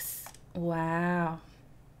 Max. Wow.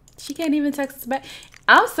 She can't even text us back.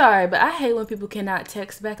 I'm sorry, but I hate when people cannot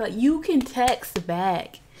text back. Like, you can text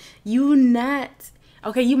back. You not...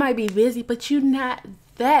 Okay, you might be busy, but you're not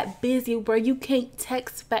that busy where you can't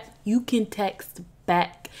text back. You can text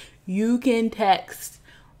back. You can text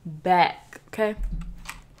back. Okay?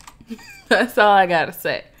 That's all I gotta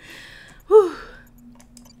say. Whew.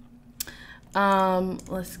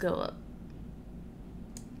 Let's go up.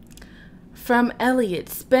 From Elliot,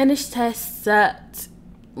 Spanish test sucked.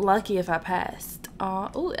 Lucky if I passed. Aw,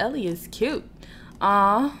 ooh, Elliot's cute.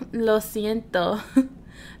 Aw, lo siento.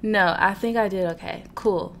 No, I think I did okay.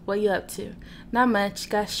 Cool. What you up to? Not much.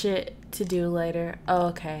 Got shit to do later. Oh,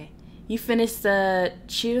 okay. You finished the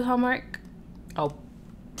chew homework? Oh,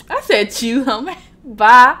 I said chew homework.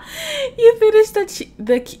 Bye. You finished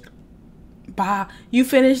You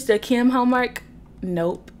finished the Kim homework?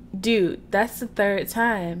 Nope. Dude, that's the third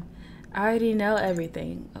time. I already know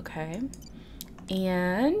everything. Okay.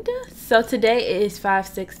 And so today is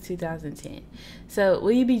 5/6/2010. So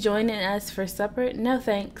will you be joining us for supper? No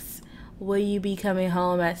thanks. Will you be coming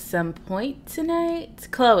home at some point tonight?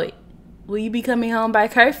 Chloe, will you be coming home by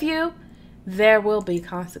curfew? There will be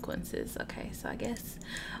consequences. Okay, so I guess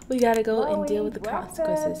we gotta go and deal with the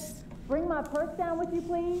consequences. Bring my purse down with you,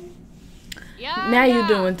 please. Now you're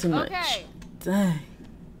doing too much. Okay. Dang.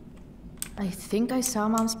 I think I saw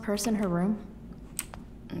Mom's purse in her room.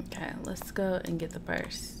 Okay, let's go and get the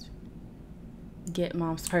purse. Get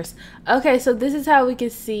Mom's purse. Okay, so this is how we can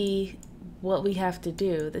see what we have to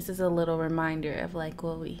do. This is a little reminder of like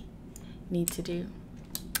what we need to do.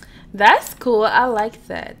 That's cool. I like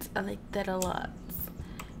that. I like that a lot.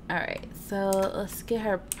 Alright, so let's get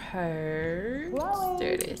her purse. Chloe,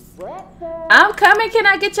 There it is. breakfast. I'm coming. Can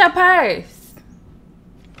I get your purse?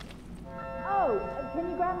 Oh, can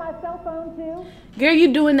you grab my cell phone too? Girl,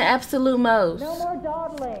 you doing the absolute most. No more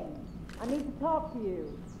dawdling. I need to talk to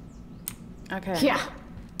you. Okay. Yeah,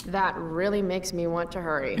 that really makes me want to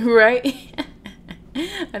hurry. Right?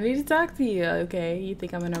 I need to talk to you. Okay, you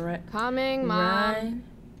think I'm gonna run? Coming, Mom.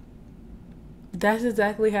 That's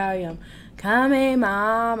exactly how I am. Coming,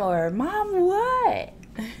 Mom, or Mom, what?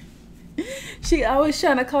 She always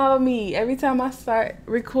trying to call me. Every time I start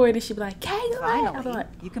recording, she be like, Kaitlyn. Finally,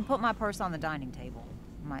 you can put my purse on the dining table.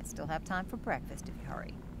 Might still have time for breakfast if you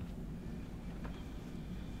hurry.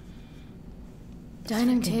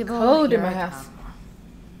 Dining table. Cold in here my I house. come.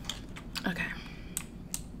 Okay.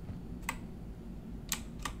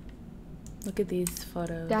 Look at these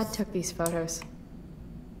photos. Dad took these photos.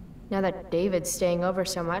 Now that David's staying over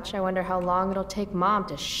so much, I wonder how long it'll take Mom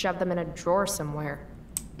to shove them in a drawer somewhere.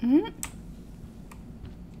 I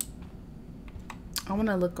want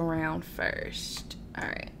to look around first. All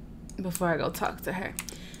right. Before I go talk to her.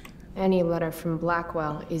 Any letter from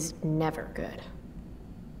Blackwell is never good.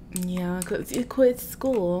 Yeah, because you quit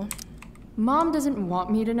school. Mom doesn't want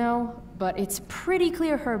me to know, but it's pretty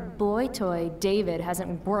clear her boy toy, David,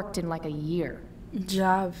 hasn't worked in like a year.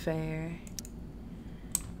 Job fair.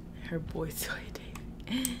 Her boy toy,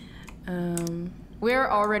 David. We're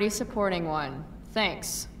already supporting one.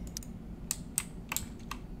 Thanks.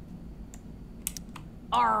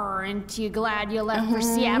 Aren't you glad you left for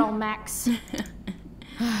Seattle, Max?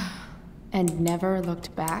 And never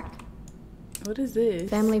looked back? What is this?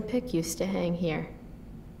 Family pic used to hang here.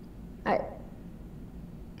 Wow.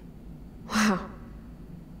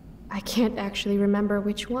 I can't actually remember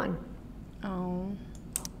which one. Oh.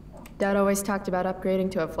 Dad always talked about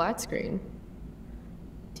upgrading to a flat screen.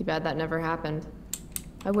 Too bad that never happened.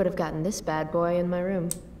 I would have gotten this bad boy in my room.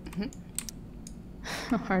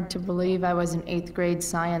 Hard to believe I was an 8th grade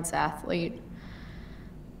science athlete.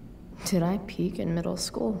 Did I peak in middle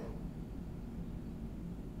school?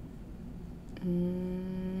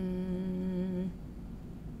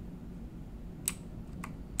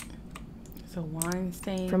 It's a wine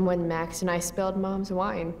stain. From when Max and I spilled Mom's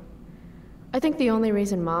wine. I think the only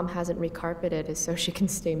reason Mom hasn't recarpeted is so she can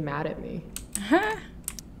stay mad at me.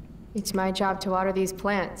 It's my job to water these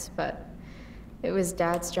plants, but it was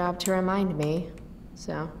Dad's job to remind me,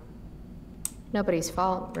 so nobody's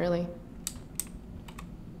fault, really.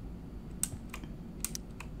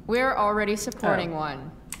 We're already supporting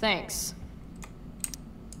one. Thanks.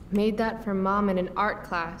 Made that for Mom in an art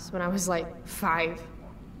class when I was like 5.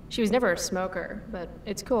 She was never a smoker, but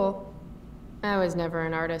it's cool. I was never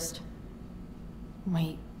an artist.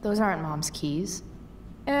 Wait, those aren't Mom's keys.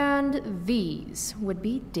 And these would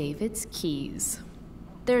be David's keys.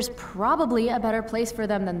 There's probably a better place for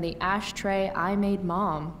them than the ashtray I made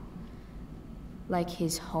Mom. Like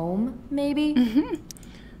his home, maybe?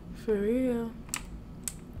 For real.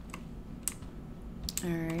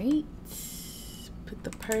 Alright. Put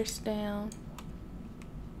the purse down.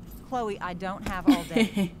 Chloe, I don't have all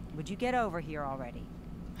day. Would you get over here already?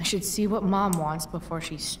 I should see what Mom wants before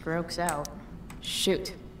she strokes out.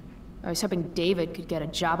 Shoot. I was hoping David could get a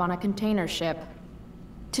job on a container ship.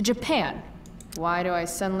 To Japan. Why do I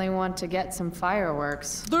suddenly want to get some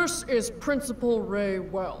fireworks? This is Principal Ray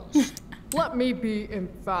Wells. Let me be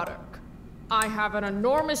emphatic. I have an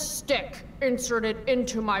enormous stick inserted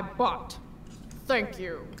into my butt. Thank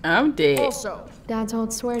you. I'm dead. Also, Dad's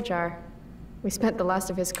old swear jar. We spent the last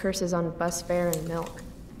of his curses on bus fare and milk.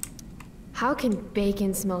 How can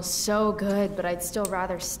bacon smell so good, but I'd still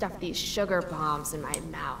rather stuff these sugar bombs in my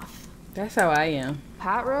mouth? That's how I am.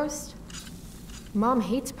 Pot roast? Mom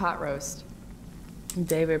hates pot roast.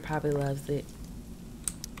 David probably loves it.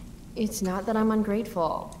 It's not that I'm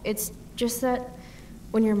ungrateful. It's just that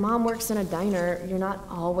when your mom works in a diner, you're not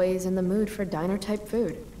always in the mood for diner-type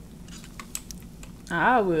food.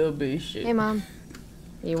 I will be shit. Hey, Mom.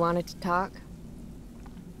 You wanted to talk?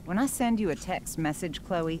 When I send you a text message,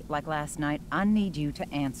 Chloe, like last night, I need you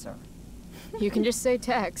to answer. You can just say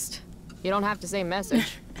text. You don't have to say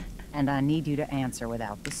message. And I need you to answer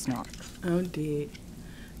without the snark. I'm dead.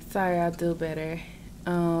 Sorry, I'll do better.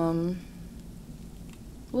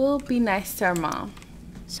 We'll be nice to our mom.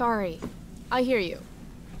 Sorry. I hear you.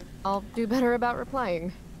 I'll do better about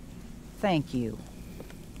replying. Thank you.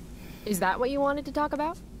 Is that what you wanted to talk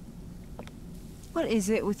about? What is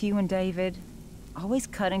it with you and David? Always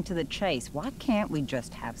cutting to the chase. Why can't we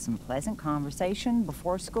just have some pleasant conversation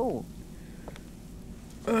before school?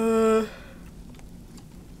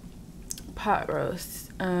 Pot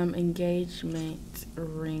roast. Engagement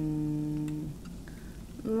ring.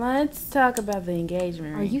 Let's talk about the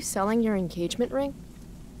engagement ring. Are you selling your engagement ring?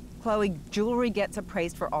 Chloe, jewelry gets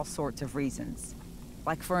appraised for all sorts of reasons.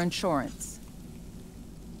 Like for insurance.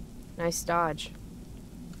 Nice dodge.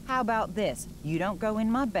 How about this? You don't go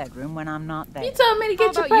in my bedroom when I'm not there. You told me to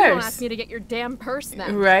get your How about you don't purse. ask me to get your damn purse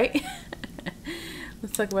then? Right?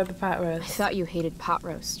 Let's talk about the pot I roast. thought you hated pot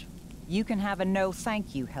roast. You can have a no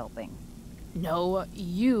thank you helping. No,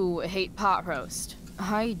 you hate pot roast.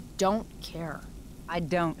 I don't care. I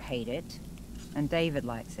don't hate it. And David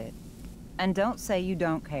likes it. And don't say you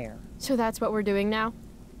don't care. So that's what we're doing now?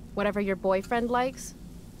 Whatever your boyfriend likes?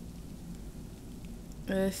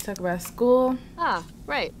 Let's talk about school. Ah,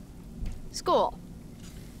 right. School.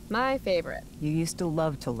 My favorite. You used to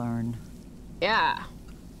love to learn. Yeah.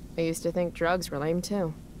 I used to think drugs were lame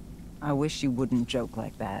too. I wish you wouldn't joke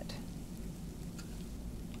like that.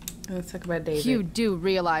 Let's talk about David. You do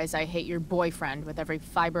realize I hate your boyfriend with every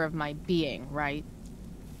fiber of my being, right?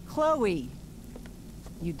 Chloe!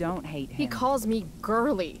 You don't hate him. He calls me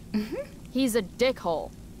girly. He's a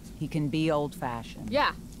dickhole. He can be old-fashioned.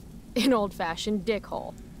 Yeah, an old-fashioned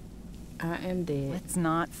dickhole. I am dead. Let's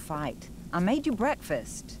not fight. I made you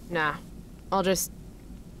breakfast. Nah, I'll just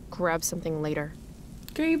grab something later.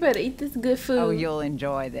 Girl, you better eat this good food. Oh, you'll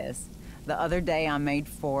enjoy this. The other day I made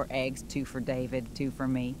 4 eggs, 2 for David, 2 for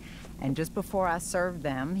me. And just before I served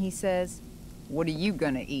them, he says, "What are you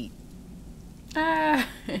gonna eat?" Ah.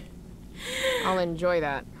 I'll enjoy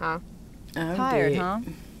that, huh? I'm Tired, dead. huh?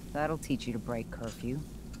 That'll teach you to break curfew.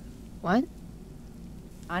 What?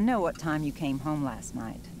 I know what time you came home last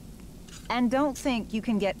night. And don't think you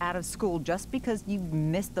can get out of school just because you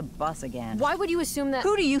missed the bus again. Why would you assume that—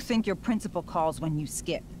 Who do you think your principal calls when you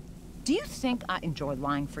skip? Do you think I enjoy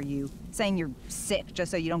lying for you? Saying you're sick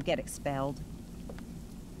just so you don't get expelled?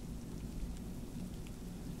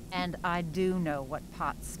 And I do know what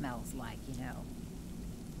pot smells like, you know.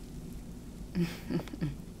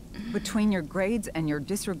 Between your grades and your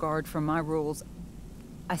disregard for my rules,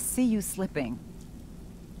 I see you slipping.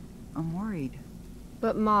 I'm worried.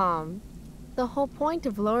 But Mom, the whole point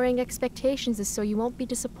of lowering expectations is so you won't be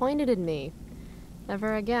disappointed in me.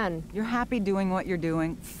 Never again. You're happy doing what you're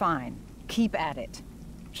doing? Fine. Keep at it.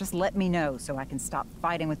 Just let me know so I can stop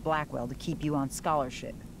fighting with Blackwell to keep you on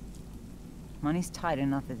scholarship. Money's tight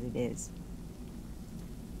enough as it is.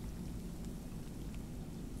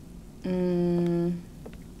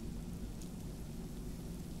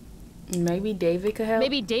 Maybe David could help.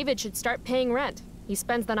 Maybe David should start paying rent. He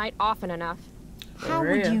spends the night often enough. How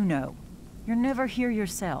would you know? You're never here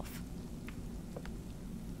yourself.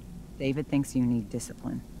 David thinks you need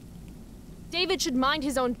discipline. David should mind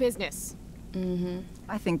his own business.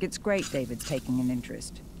 I think it's great David's taking an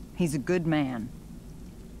interest. He's a good man.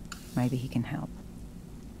 Maybe he can help.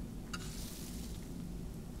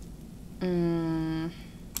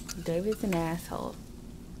 David's an asshole.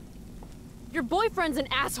 Your boyfriend's an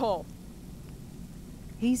asshole.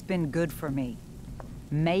 He's been good for me.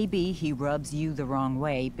 Maybe he rubs you the wrong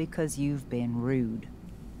way because you've been rude.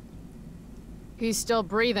 He's still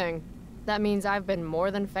breathing. That means I've been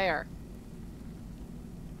more than fair.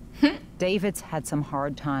 David's had some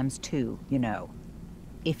hard times too, you know.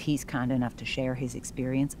 If he's kind enough to share his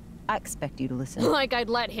experience, I expect you to listen. Like I'd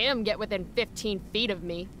let him get within 15 feet of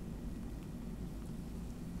me.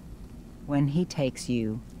 When he takes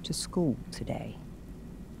you to school today,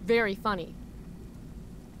 Very funny.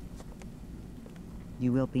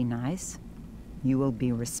 you will be nice, you will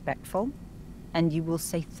be respectful, and you will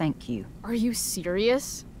say thank you. Are you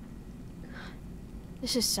serious?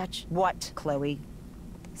 This is such— What, Chloe?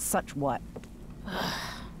 Such what?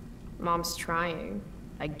 Mom's trying,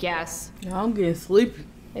 I guess. Yeah, I'm getting sleepy.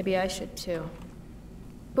 Maybe I should too.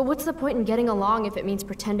 But what's the point in getting along if it means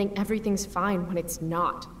pretending everything's fine when it's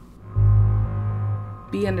not?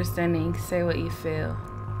 Be understanding. Say what you feel.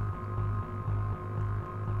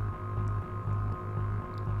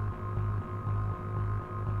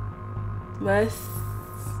 Let's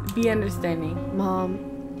be understanding.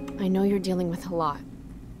 Mom, I know you're dealing with a lot.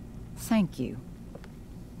 Thank you.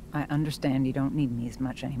 I understand you don't need me as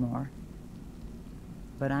much anymore.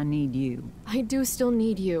 But I need you. I do still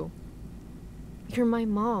need you. You're my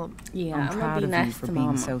mom. Yeah, I'm I'm proud gonna be of nice you for to being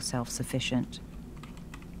Mama. so self-sufficient.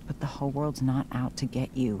 But the whole world's not out to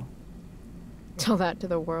get you. Tell that to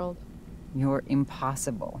the world. You're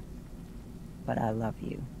impossible. But I love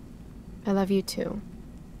you. I love you too.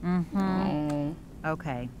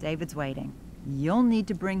 Okay, David's waiting. You'll need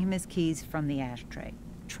to bring him his keys from the ashtray.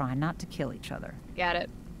 Try not to kill each other. Got it.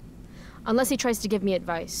 Unless he tries to give me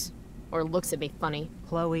advice. Or looks at me funny.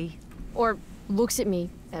 Chloe. Or looks at me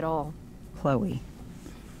at all. Chloe.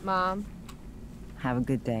 Mom, Have a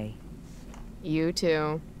good day. you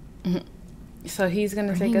too. So he's gonna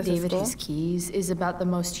take Bringing us David to his school? keys is about the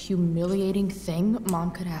most humiliating thing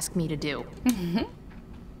Mom could ask me to do.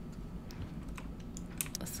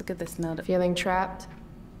 Let's look at the snow dough. Feeling trapped?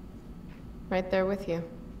 Right there with you.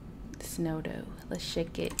 Snow dough. Let's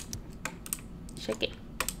shake it. Shake it.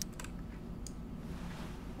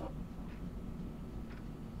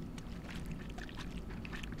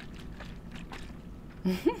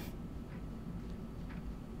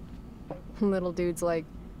 Little dude's like,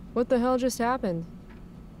 what the hell just happened?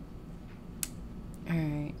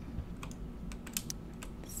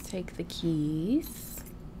 Take the keys.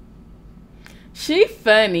 She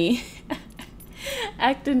funny.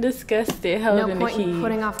 Acting disgusted, holding No the point keys. in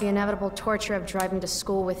putting off the inevitable torture of driving to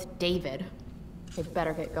school with David. They'd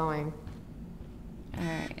better get going.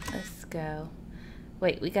 Alright, let's go.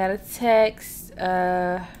 Wait, we got a text.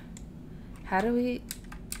 How do we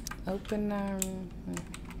open our...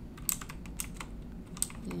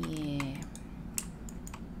 Yeah.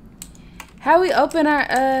 How we open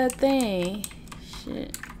our thing?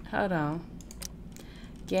 Shit. Hold on.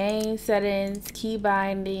 Game settings, key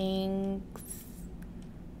bindings,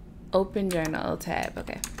 open journal tab.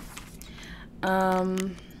 Okay.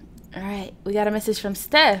 Alright, we got a message from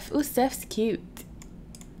Steph. Ooh, Steph's cute.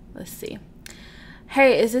 Let's see.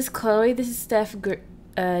 Hey, is this Chloe? This is Steph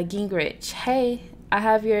Gingrich. Hey, I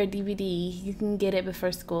have your DVD. You can get it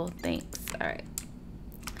before school. Thanks. Alright.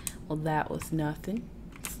 Well, that was nothing.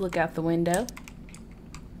 Let's look out the window.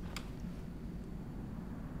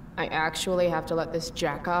 I actually have to let this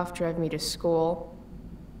jackoff drive me to school.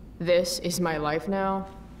 This is my life now.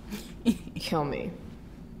 Kill me.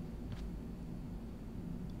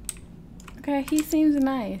 Okay, he seems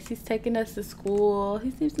nice. He's taking us to school.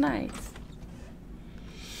 He seems nice.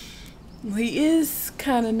 He is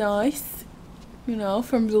kind of nice, you know,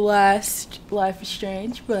 from the last Life is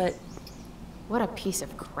Strange, but... What a piece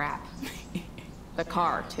of crap. The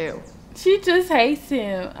car, too. She just hates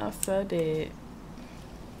him. I'm so dead.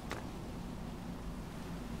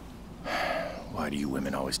 Why do you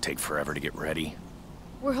women always take forever to get ready?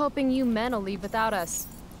 We're hoping you men will leave without us.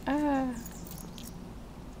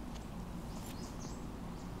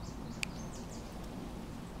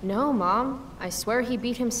 No, Mom. I swear he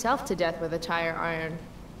beat himself to death with a tire iron.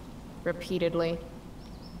 Repeatedly.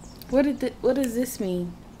 What does this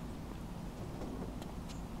mean?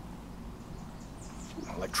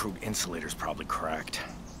 Electrode insulator's probably cracked.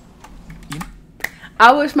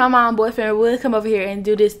 I wish my mom boyfriend would come over here and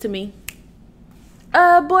do this to me.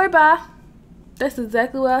 Boy, bye. That's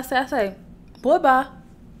exactly what I say. Boy, bye.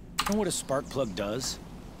 You know what a spark plug does?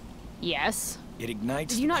 Yes. It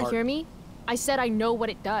ignites. Did you not hear me? I said I know what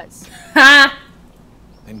it does. Ha!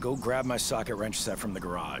 Then go grab my socket wrench set from the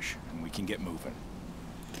garage, and we can get moving.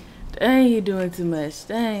 Dang, you doing too much.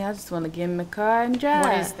 Dang, I just want to get in the car and drive.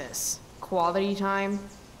 What is this? Quality time?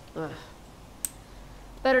 Ugh.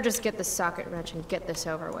 Better just get the socket wrench and get this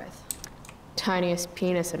over with. Tiniest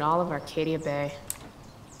penis in all of Arcadia Bay.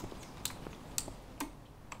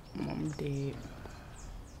 I'm dead.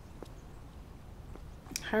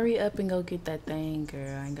 Hurry up and go get that thing,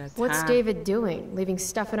 girl. I ain't got time. What's David doing? Leaving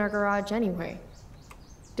stuff in our garage anyway?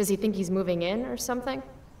 Does he think he's moving in or something?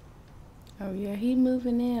 Oh yeah, he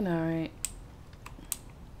moving in, all right.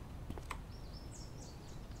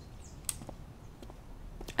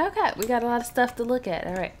 Okay, we got a lot of stuff to look at.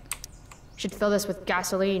 All right. Should fill this with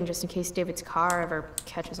gasoline just in case David's car ever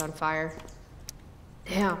catches on fire.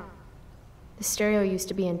 Damn. The stereo used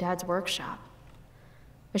to be in Dad's workshop.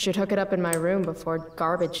 I should hook it up in my room before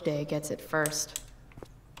garbage day gets it first.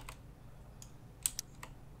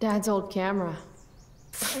 Dad's old camera.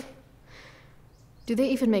 Do they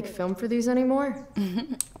even make film for these anymore?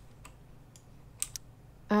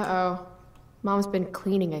 Uh-oh. Mom's been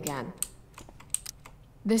cleaning again.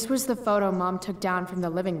 This was the photo Mom took down from the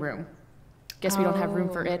living room. Guess we don't have room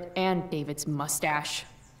for it and David's mustache.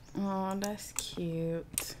 Oh, that's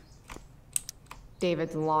cute.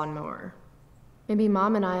 David's lawnmower. Maybe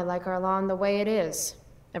Mom and I like our lawn the way it is.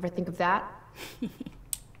 Ever think of that?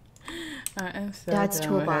 I am so Dad's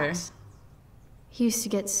done with her. toolbox. He used to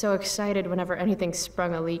get so excited whenever anything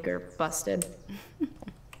sprung a leak or busted.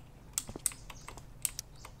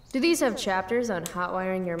 Do these have chapters on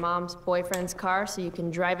hotwiring your mom's boyfriend's car so you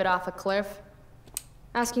can drive it off a cliff?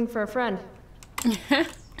 Asking for a friend.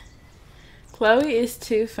 Chloe is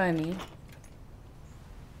too funny.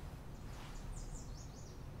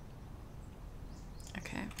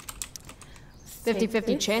 Okay.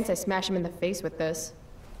 50-50 chance I smash him in the face with this.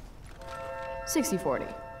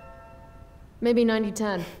 60-40. Maybe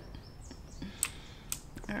 90-10.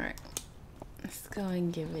 Alright. Let's go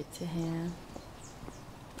and give it to him.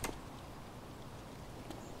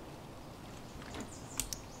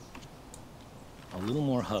 A little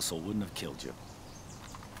more hustle wouldn't have killed you.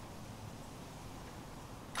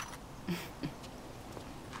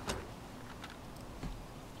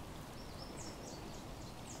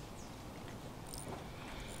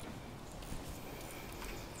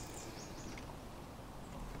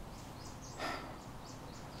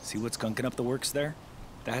 See what's gunking up the works there?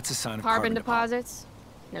 That's a sign of Carbon deposits?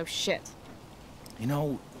 No shit. You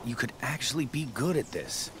know, you could actually be good at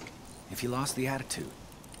this if you lost the attitude.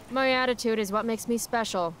 My attitude is what makes me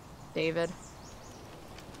special, David.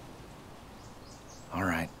 All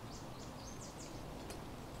right.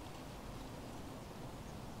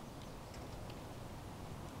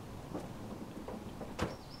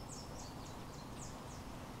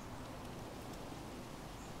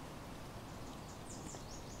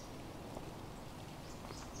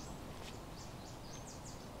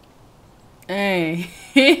 Hey.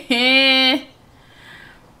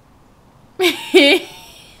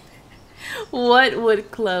 What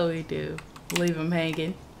would Chloe do? Leave him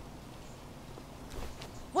hanging?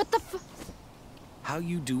 What the f- How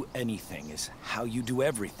you do anything is how you do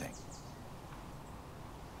everything.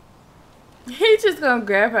 He's just gonna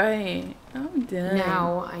grab her hand. I'm done.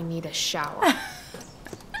 Now I need a shower.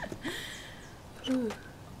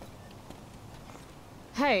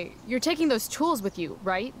 Hey, you're taking those tools with you,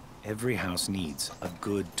 right? Every house needs a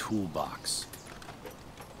good toolbox.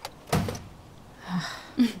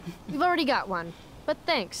 We've already got one, but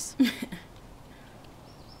thanks.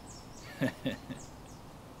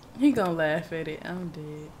 He gonna laugh at it. I'm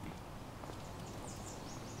dead.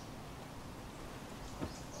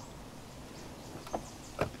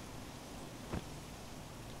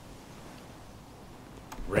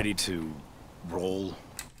 Ready to roll?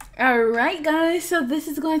 Alright guys, so this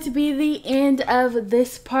is going to be the end of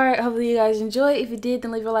this part. Hopefully you guys enjoyed. If you did,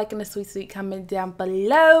 then leave a like and a sweet comment down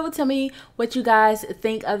below. Tell me what you guys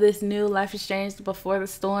think of this new Life is Strange Before the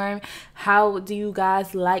Storm. How do you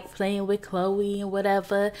guys like playing with Chloe and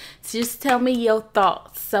whatever? So just tell me your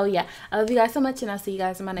thoughts. So yeah, I love you guys so much and I'll see you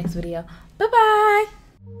guys in my next video. Bye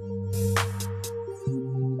bye.